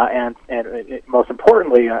 and most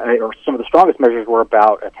importantly, or some of the strongest measures were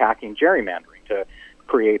about attacking gerrymandering to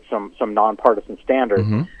create some nonpartisan standards.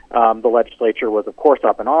 The legislature was, of course,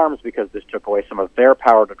 up in arms because this took away some of their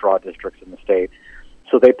power to draw districts in the state.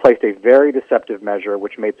 So they placed a very deceptive measure,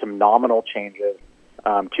 which made some nominal changes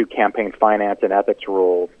to campaign finance and ethics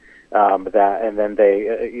rules. But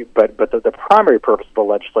the primary purpose of the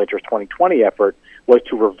legislature's 2020 effort was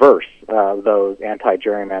to reverse those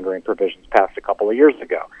anti-gerrymandering provisions passed a couple of years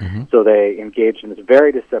ago. So they engaged in this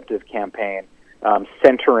very deceptive campaign,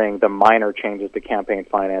 centering the minor changes to campaign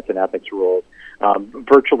finance and ethics rules,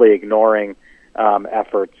 virtually ignoring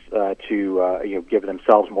efforts to give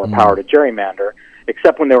themselves more power to gerrymander,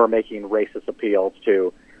 except when they were making racist appeals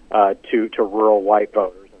to rural white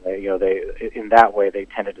voters. And they in that way they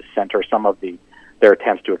tended to center some of their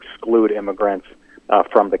attempts to exclude immigrants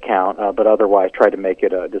from the count, but otherwise tried to make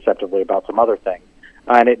it deceptively about some other things.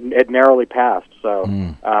 and it narrowly passed. So,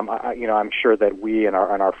 I'm sure that we and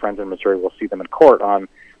our friends in Missouri will see them in court on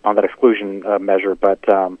that exclusion measure. But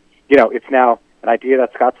it's now an idea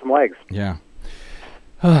that's got some legs. Yeah.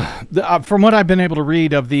 From what I've been able to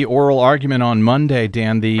read of the oral argument on Monday,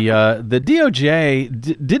 Dan, the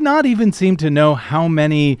DOJ did not even seem to know how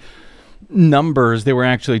many numbers they were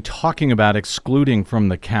actually talking about excluding from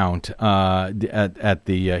the count at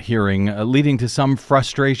the hearing, leading to some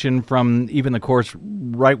frustration from even the court's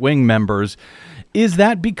right-wing members. Is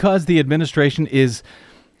that because the administration is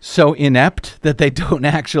so inept that they don't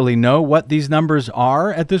actually know what these numbers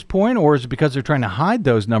are at this point, or is it because they're trying to hide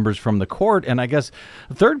those numbers from the court? And I guess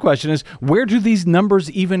the third question is, where do these numbers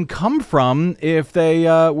even come from if they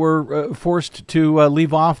were forced to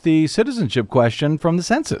leave off the citizenship question from the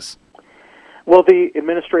census? Well, the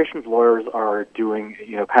administration's lawyers are doing,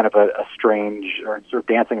 kind of a strange, or sort of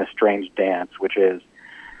dancing a strange dance, which is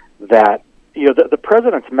that the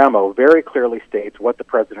president's memo very clearly states what the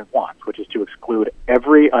president wants, which is to exclude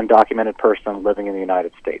every undocumented person living in the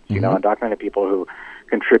United States. Undocumented people who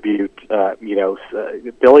contribute,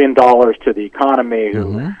 $1 billion to the economy,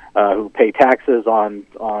 who pay taxes on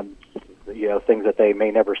things that they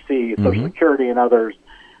may never see, Social Security and others.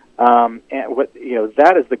 And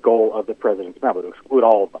that is the goal of the president's memo, to exclude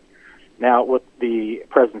all of them. Now, what the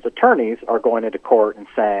president's attorneys are going into court and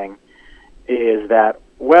saying is that,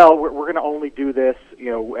 well, we're going to only do this,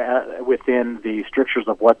 within the strictures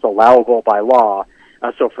of what's allowable by law.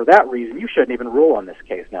 So for that reason, you shouldn't even rule on this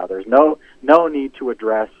case now. There's no need to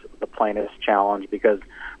address the plaintiff's challenge because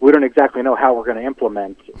we don't exactly know how we're going to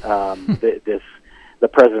implement the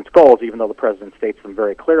president's goals, even though the president states them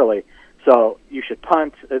very clearly. So you should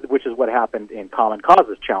punt, which is what happened in Common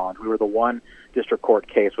Cause's challenge. We were the one district court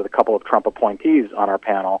case with a couple of Trump appointees on our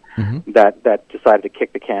panel that decided to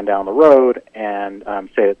kick the can down the road and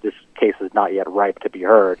say that this case is not yet ripe to be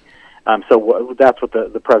heard. So that's what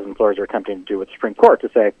the president's lawyers are attempting to do with the Supreme Court, to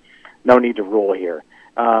say no need to rule here.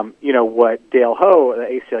 What Dale Ho,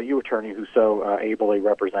 the ACLU attorney who so ably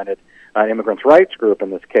represented an immigrants' rights group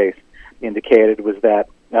in this case, indicated was that,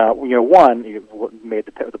 one, you made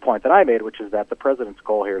the point that I made, which is that the president's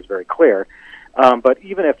goal here is very clear. But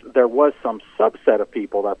even if there was some subset of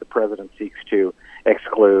people that the president seeks to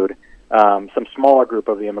exclude, some smaller group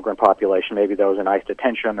of the immigrant population, maybe those in ICE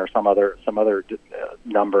detention or some other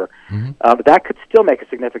number, but that could still make a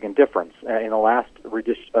significant difference. In the last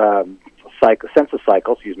census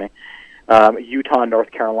cycle, Utah and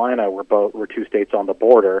North Carolina were two states on the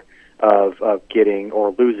border of getting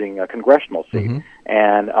or losing a congressional seat,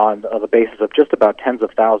 and on the basis of just about tens of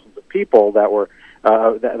thousands of people, that were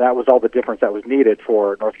that was all the difference that was needed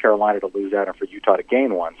for North Carolina to lose out and for Utah to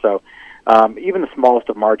gain one. So even the smallest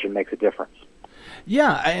of margin makes a difference.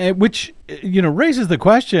 Yeah, which raises the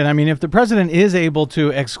question. I mean, if the president is able to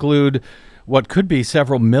exclude what could be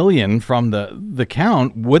several million from the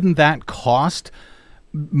count, wouldn't that cost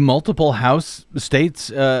multiple House seats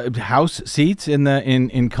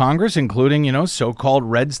in Congress, including so-called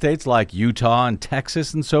red states like Utah and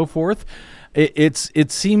Texas and so forth?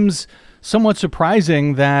 It seems somewhat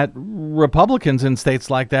surprising that Republicans in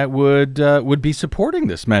states like that would be supporting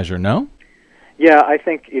this measure. No? Yeah, I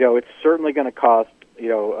think it's certainly going to cost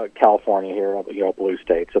California here, a blue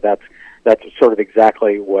state. So that's sort of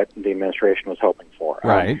exactly what the administration was hoping for.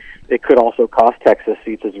 Right. It could also cost Texas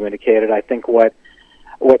seats, as you indicated. I think what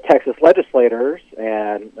Texas legislators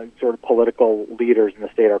and sort of political leaders in the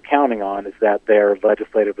state are counting on is that their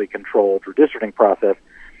legislatively controlled redistricting process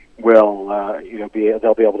will,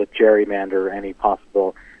 they'll be able to gerrymander any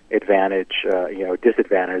possible advantage,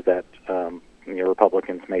 disadvantage that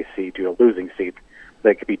Republicans may see due to losing seats.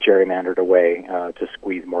 They could be gerrymandered away to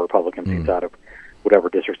squeeze more Republican seats out of whatever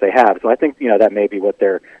districts they have. So I think that may be what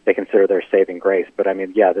they consider their saving grace. But I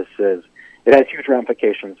mean, it has huge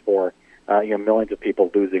ramifications for millions of people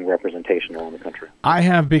losing representation around the country. I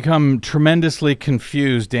have become tremendously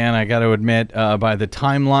confused, Dan, I got to admit, by the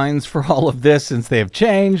timelines for all of this, since they have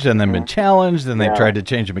changed and then been challenged, and they've tried to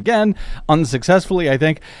change them again, unsuccessfully, I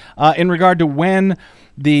think, in regard to when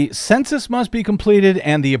the census must be completed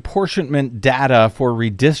and the apportionment data for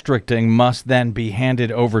redistricting must then be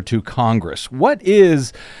handed over to Congress. What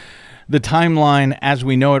is the timeline as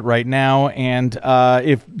we know it right now, and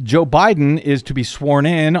if Joe Biden is to be sworn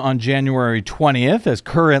in on January 20th, as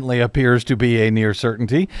currently appears to be a near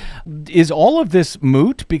certainty, is all of this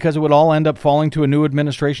moot because it would all end up falling to a new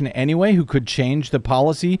administration anyway who could change the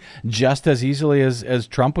policy just as easily as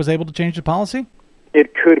Trump was able to change the policy?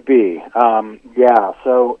 It could be,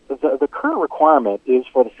 So the current requirement is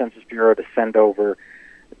for the Census Bureau to send over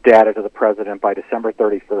data to the president by December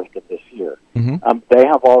 31st of this year. Mm-hmm. They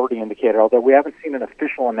have already indicated, although we haven't seen an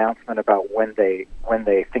official announcement about when they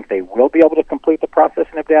think they will be able to complete the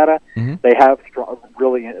processing of data, mm-hmm. they have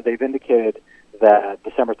they've indicated that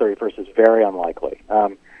December 31st is very unlikely.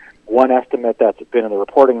 One estimate that's been in the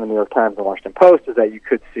reporting in the New York Times and the Washington Post is that you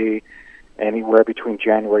could see anywhere between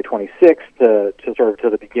January 26th to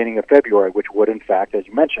the beginning of February, which would, in fact, as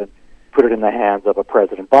you mentioned, put it in the hands of a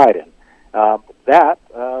President Biden. That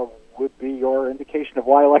would be your indication of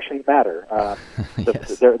why elections matter.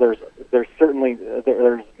 Yes. There's certainly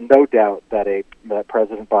no doubt that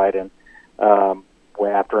President Biden,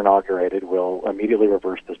 after inaugurated, will immediately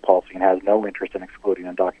reverse this policy and has no interest in excluding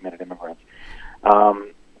undocumented immigrants.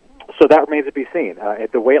 So that remains to be seen.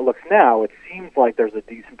 The way it looks now, it seems like there's a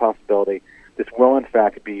decent possibility this will in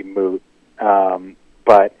fact be moot.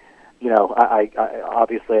 But I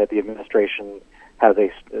obviously the administration has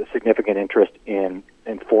a significant interest in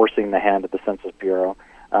enforcing the hand of the Census Bureau.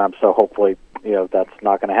 So hopefully, that's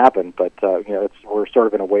not going to happen. But we're sort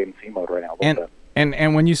of in a wait and see mode right now.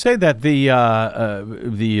 And when you say that the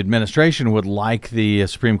administration would like the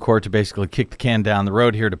Supreme Court to basically kick the can down the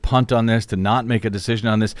road here, to punt on this, to not make a decision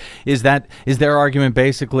on this, is their argument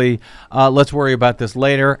basically, let's worry about this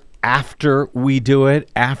later, after we do it,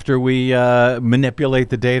 after we manipulate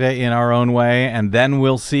the data in our own way, and then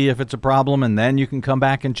we'll see if it's a problem, and then you can come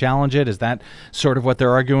back and challenge it? Is that sort of what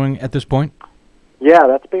they're arguing at this point? Yeah,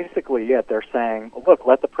 that's basically it. They're saying, look,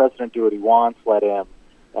 let the president do what he wants, let him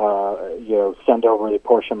send over the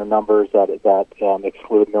apportionment numbers that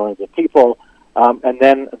exclude millions of people, and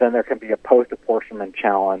then there can be a post-apportionment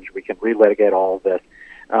challenge. We can relitigate all of this.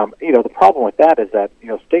 The problem with that is that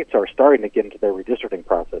states are starting to get into their redistricting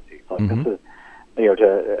processes. Like mm-hmm. This is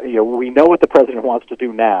we know what the president wants to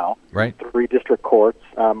do now. Right. 3 district courts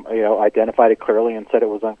identified it clearly and said it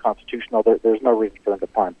was unconstitutional. There's no reason for them to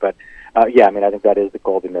punt. But I think that is the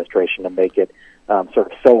goal of the administration, to make it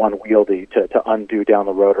sort of so unwieldy to undo down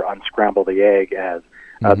the road or unscramble the egg, as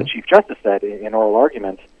mm-hmm. the Chief Justice said in oral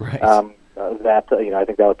arguments. Right. That I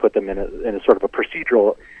think that would put them in a sort of a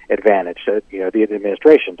procedural advantage, the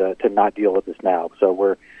administration, to not deal with this now. So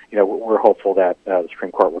we're hopeful that the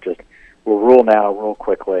Supreme Court will rule now, rule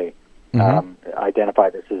quickly, mm-hmm.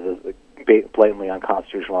 Identify this as blatantly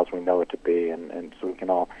unconstitutional as we know it to be, and so we can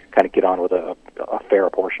all kind of get on with a fair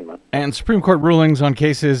apportionment. And Supreme Court rulings on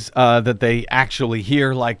cases that they actually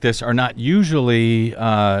hear like this are not usually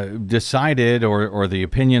decided or the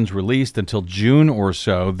opinions released until June or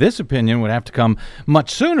so. This opinion would have to come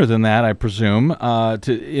much sooner than that, I presume,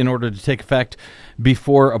 in order to take effect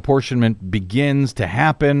before apportionment begins to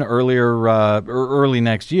happen early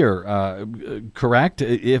next year. Correct?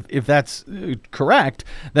 If that's correct,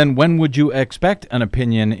 then when would you expect an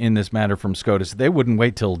opinion in this matter from SCOTUS? They wouldn't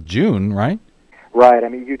wait till June, right? Right. I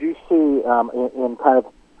mean, you do see in kind of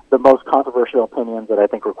the most controversial opinions that I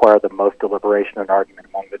think require the most deliberation and argument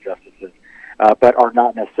among the justices, but are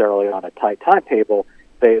not necessarily on a tight timetable.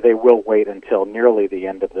 They will wait until nearly the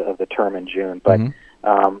end of the term in June. But mm-hmm.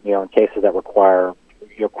 In cases that require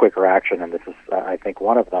quicker action, and this is I think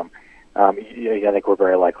one of them, I think we're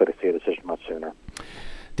very likely to see a decision much sooner.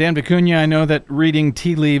 Dan Vicuna, I know that reading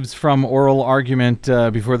tea leaves from oral argument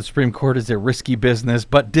before the Supreme Court is a risky business,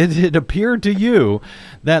 but did it appear to you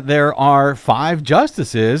that there are 5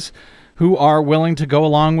 justices who are willing to go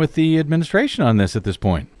along with the administration on this at this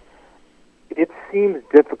point? It seems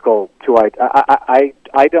difficult to. I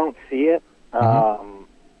don't see it. Mm-hmm.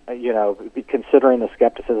 Considering the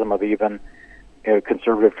skepticism of even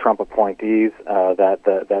conservative Trump appointees,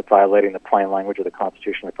 that violating the plain language of the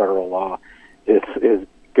Constitution and federal law is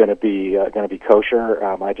going to be kosher.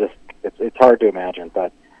 It's hard to imagine,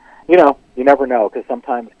 but you never know, because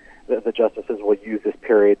sometimes the justices will use this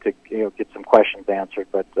period to get some questions answered,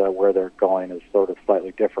 but where they're going is sort of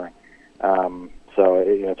slightly different. So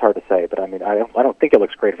it's hard to say, but I don't think it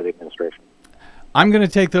looks great for the administration. I'm going to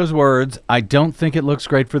take those words. I don't think it looks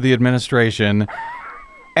great for the administration.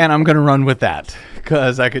 And I'm going to run with that,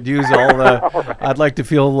 because I could use all the... right. I'd like to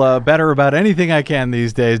feel better about anything I can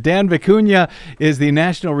these days. Dan Vicuna is the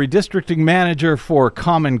National Redistricting Manager for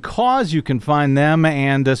Common Cause. You can find them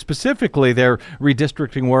and specifically their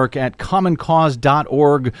redistricting work at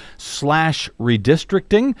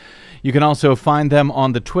commoncause.org/redistricting. You can also find them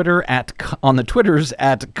on the Twitters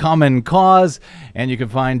at Common Cause, and you can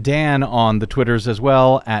find Dan on the Twitters as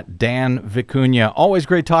well at Dan Vicuna. Always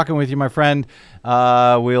great talking with you, my friend.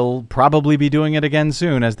 We'll probably be doing it again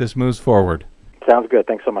soon as this moves forward. Sounds good.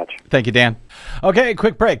 Thanks so much. Thank you, Dan. Okay,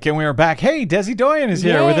 quick break, and we are back. Hey, Desi Doyen is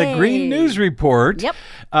here with a Green News Report. Yep.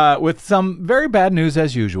 With some very bad news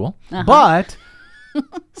as usual, but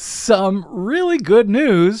some really good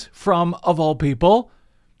news from, of all people,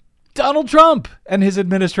 Donald Trump and his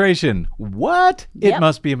administration. What? It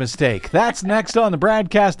must be a mistake. That's next on the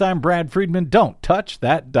BradCast. I'm Brad Friedman. Don't touch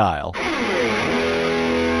that dial.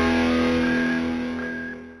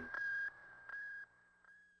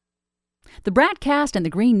 The BradCast and the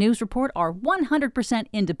Green News Report are 100%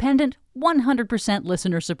 independent, 100%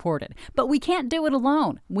 listener-supported. But we can't do it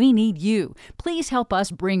alone. We need you. Please help us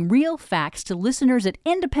bring real facts to listeners at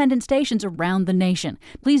independent stations around the nation.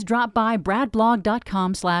 Please drop by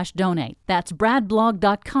bradblog.com/donate. That's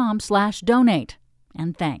bradblog.com/donate.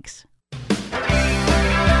 And thanks.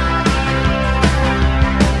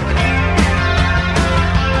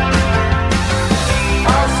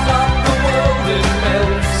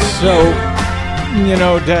 So, you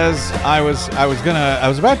know, Des, I was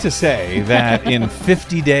about to say that in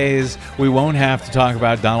 50 days we won't have to talk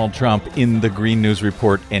about Donald Trump in the Green News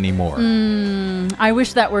Report anymore. I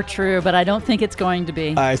wish that were true, but I don't think it's going to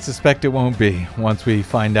be. I suspect it won't be once we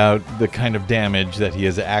find out the kind of damage that he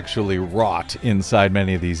has actually wrought inside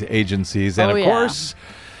many of these agencies. And of course,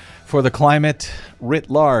 for the climate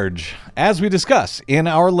writ large, as we discuss in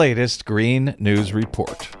our latest Green News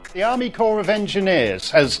Report. The Army Corps of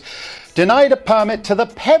Engineers has denied a permit to the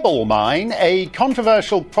Pebble Mine, a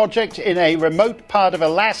controversial project in a remote part of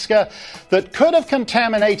Alaska that could have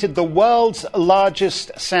contaminated the world's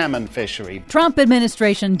largest salmon fishery. Trump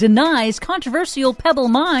administration denies controversial Pebble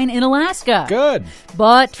Mine in Alaska. Good.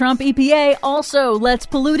 But Trump EPA also lets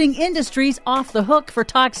polluting industries off the hook for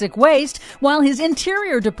toxic waste, while his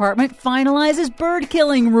Interior Department finalizes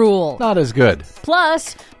bird-killing rule. Not as good.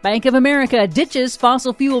 Plus, Bank of America ditches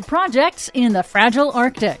fossil fuel projects in the fragile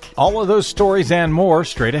Arctic. All of those stories and more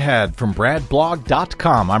straight ahead from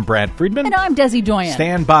BradBlog.com. I'm Brad Friedman. And I'm Desi Doyen.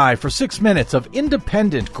 Stand by for 6 minutes of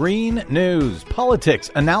independent green news, politics,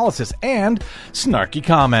 analysis, and snarky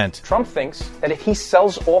comment. Trump thinks that if he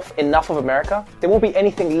sells off enough of America, there won't be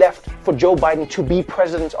anything left for Joe Biden to be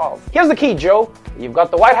president of. Here's the key, Joe. You've got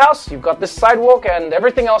the White House, you've got this sidewalk, and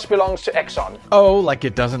everything else belongs to Exxon. Oh, like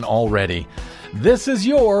it doesn't already. This is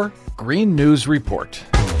your Green News Report.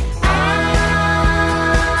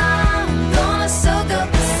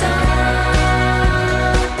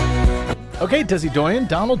 Okay, Desi Doyen,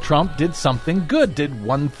 Donald Trump did something good, did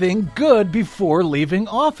one thing good before leaving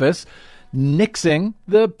office, nixing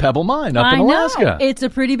the Pebble Mine up in Alaska. Know. It's a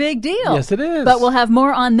pretty big deal. Yes, it is. But we'll have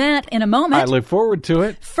more on that in a moment. I look forward to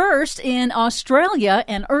it. First, in Australia,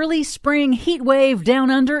 an early spring heat wave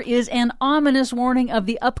down under is an ominous warning of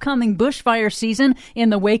the upcoming bushfire season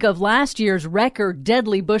in the wake of last year's record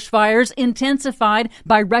deadly bushfires intensified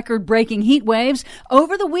by record-breaking heat waves.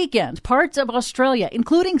 Over the weekend, parts of Australia,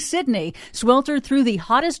 including Sydney, sweltered through the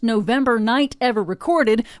hottest November night ever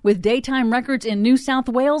recorded, with daytime records in New South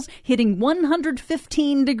Wales hitting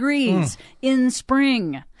 115 degrees in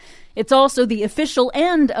spring. It's also the official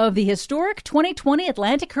end of the historic 2020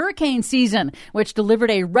 Atlantic hurricane season, which delivered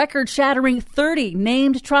a record-shattering 30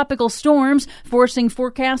 named tropical storms, forcing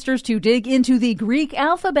forecasters to dig into the Greek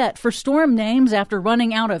alphabet for storm names after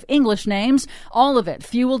running out of English names, all of it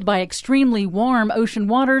fueled by extremely warm ocean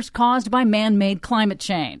waters caused by man-made climate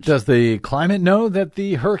change. Does the climate know that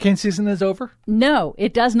the hurricane season is over? No,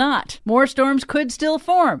 it does not. More storms could still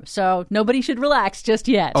form, so nobody should relax just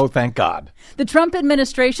yet. Oh, thank God. The Trump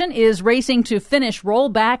administration is racing to finish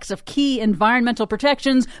rollbacks of key environmental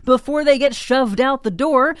protections before they get shoved out the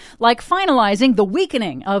door, like finalizing the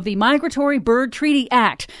weakening of the Migratory Bird Treaty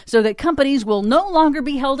Act so that companies will no longer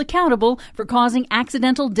be held accountable for causing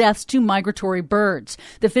accidental deaths to migratory birds.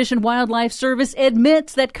 The Fish and Wildlife Service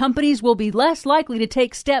admits that companies will be less likely to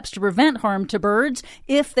take steps to prevent harm to birds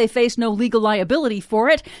if they face no legal liability for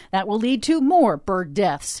it. That will lead to more bird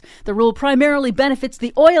deaths. The rule primarily benefits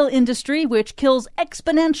the oil industry, which kills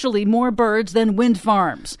exponentially more birds than wind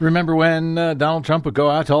farms. Remember when Donald Trump would go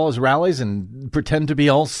out to all his rallies and pretend to be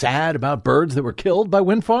all sad about birds that were killed by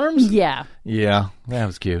wind farms? Yeah. Yeah, that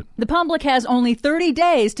was cute. The public has only 30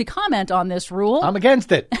 days to comment on this rule. I'm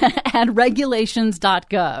against it. At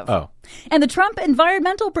regulations.gov. Oh. And the Trump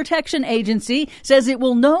Environmental Protection Agency says it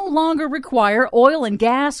will no longer require oil and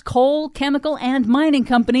gas, coal, chemical, and mining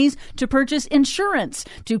companies to purchase insurance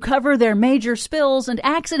to cover their major spills and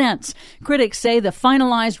accidents. Critics say the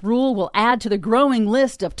finalized rule will add to the growing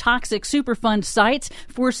list of toxic Superfund sites,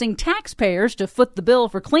 forcing taxpayers to foot the bill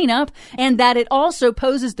for cleanup, and that it also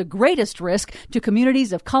poses the greatest risk to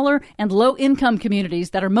communities of color and low-income communities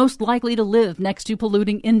that are most likely to live next to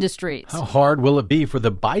polluting industries. How hard will it be for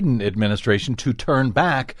the Biden administration to turn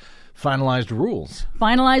back finalized rules.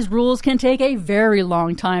 Finalized rules can take a very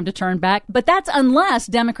long time to turn back, but that's unless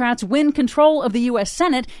Democrats win control of the U.S.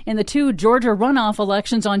 Senate in the 2 Georgia runoff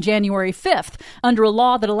elections on January 5th, under a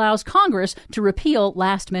law that allows Congress to repeal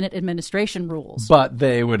last-minute administration rules. But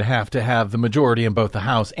they would have to have the majority in both the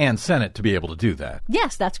House and Senate to be able to do that.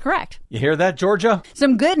 Yes, that's correct. You hear that, Georgia?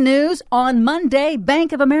 Some good news. On Monday,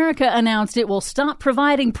 Bank of America announced it will stop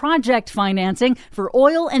providing project financing for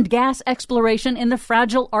oil and gas exploration in the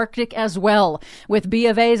fragile Arctic as well. With B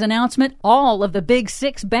of A's announcement, all of the big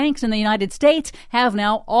 6 banks in the United States have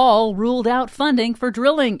now all ruled out funding for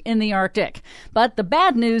drilling in the Arctic. But the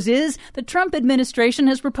bad news is the Trump administration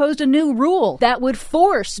has proposed a new rule that would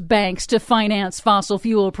force banks to finance fossil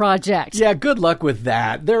fuel projects. Yeah, good luck with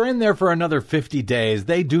that. They're in there for another 50 days.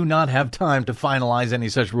 They do not have time to finalize any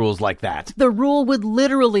such rules like that. The rule would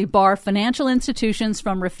literally bar financial institutions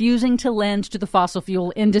from refusing to lend to the fossil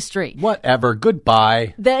fuel industry. Whatever.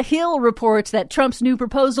 Goodbye. The Hill reports that Trump's new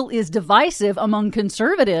proposal is divisive among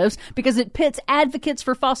conservatives because it pits advocates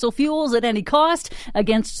for fossil fuels at any cost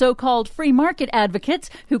against so-called free market advocates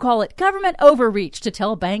who call it government overreach to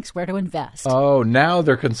tell banks where to invest. Oh, now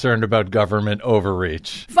they're concerned about government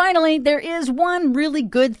overreach. Finally, there is one really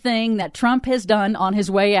good thing that Trump has done on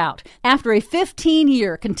his way out. After a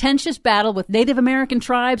 15-year contentious battle with Native American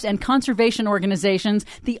tribes and conservation organizations,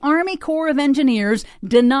 the Army Corps of Engineers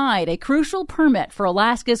denied a crucial permit for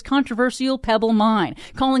Alaska's controversial Pebble Mine,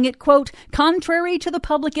 calling it, quote, contrary to the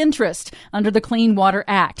public interest under the Clean Water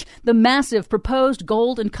Act. The massive proposed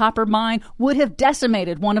gold and copper mine would have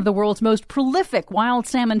decimated one of the world's most prolific wild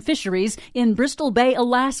salmon fisheries in Bristol Bay,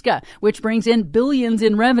 Alaska, which brings in billions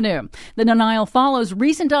in revenue. The denial follows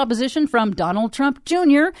recent opposition from Donald Trump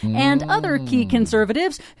Jr. and other key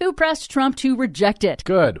conservatives who pressed Trump to reject it.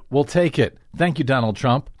 Good. We'll take it. Thank you, Donald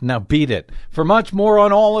Trump. Now beat it. For much more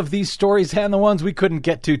on all of these stories and the ones we couldn't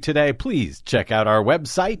get to today, please check out our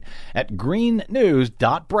website at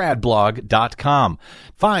greennews.bradblog.com.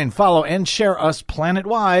 Find, follow, and share us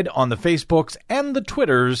planet-wide on the Facebooks and the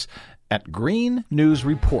Twitters at Green News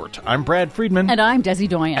Report. I'm Brad Friedman. And I'm Desi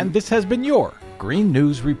Doyen. And this has been your Green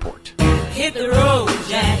News Report. Hit the road,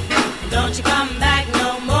 Jack. Don't you come back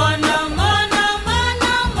no more, no more, no more,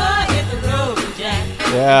 no more. Hit the road, Jack.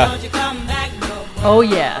 Yeah. Don't you come back no more. Oh,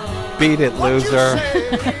 yeah. Beat it, loser.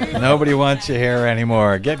 Nobody wants you here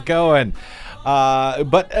anymore. Get going.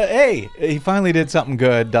 Hey, he finally did something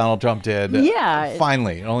good. Donald Trump did. Yeah.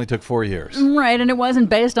 Finally. It only took 4 years. Right, and it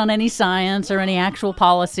wasn't based on any science or any actual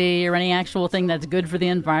policy or any actual thing that's good for the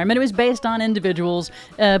environment. It was based on individuals,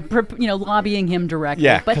 lobbying him directly.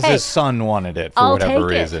 Yeah, because his son wanted it for whatever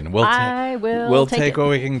reason. We'll take what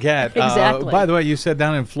we can get. Exactly. By the way, you said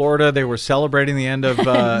down in Florida they were celebrating the end of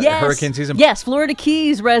hurricane season. Yes, Florida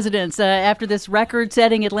Keys residents, after this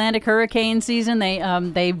record-setting Atlantic hurricane season,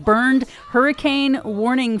 they burned hurricane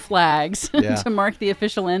warning flags to mark the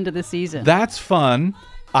official end of the season. That's fun.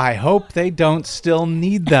 I hope they don't still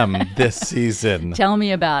need them this season. Tell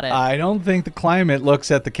me about it. I don't think the climate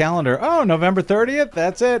looks at the calendar. Oh, November 30th?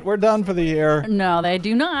 That's it. We're done for the year. No, they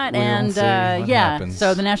do not. We'll see what happens.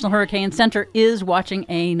 So the National Hurricane Center is watching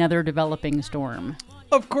another developing storm.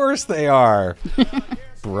 Of course they are.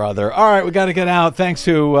 Brother. All right, we got to get out. Thanks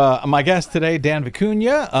to my guest today, Dan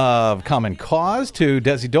Vicuna of Common Cause, to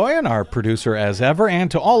Desi Doyen, our producer as ever,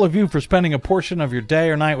 and to all of you for spending a portion of your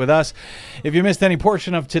day or night with us. If you missed any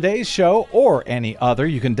portion of today's show or any other,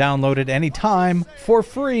 you can download it anytime for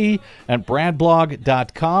free at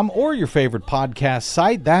bradblog.com or your favorite podcast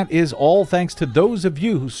site. That is all thanks to those of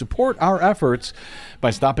you who support our efforts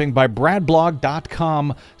by stopping by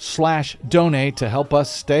bradblog.com/donate to help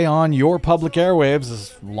us stay on your public airwaves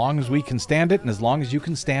as long as we can stand it and as long as you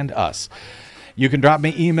can stand us. You can drop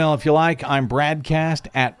me email if you like. I'm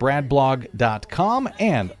bradcast@bradblog.com,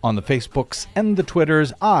 and on the Facebooks and the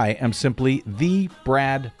Twitters, I am simply the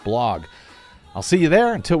Brad Blog. I'll see you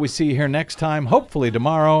there. Until we see you here next time, hopefully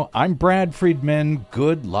tomorrow, I'm Brad Friedman.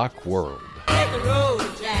 Good luck, world. Hit the road,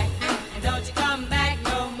 Jack, and don't you come back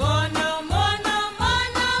no more, no more, no more,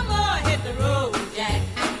 no more. Hit the road, Jack,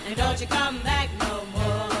 and don't you come back no more.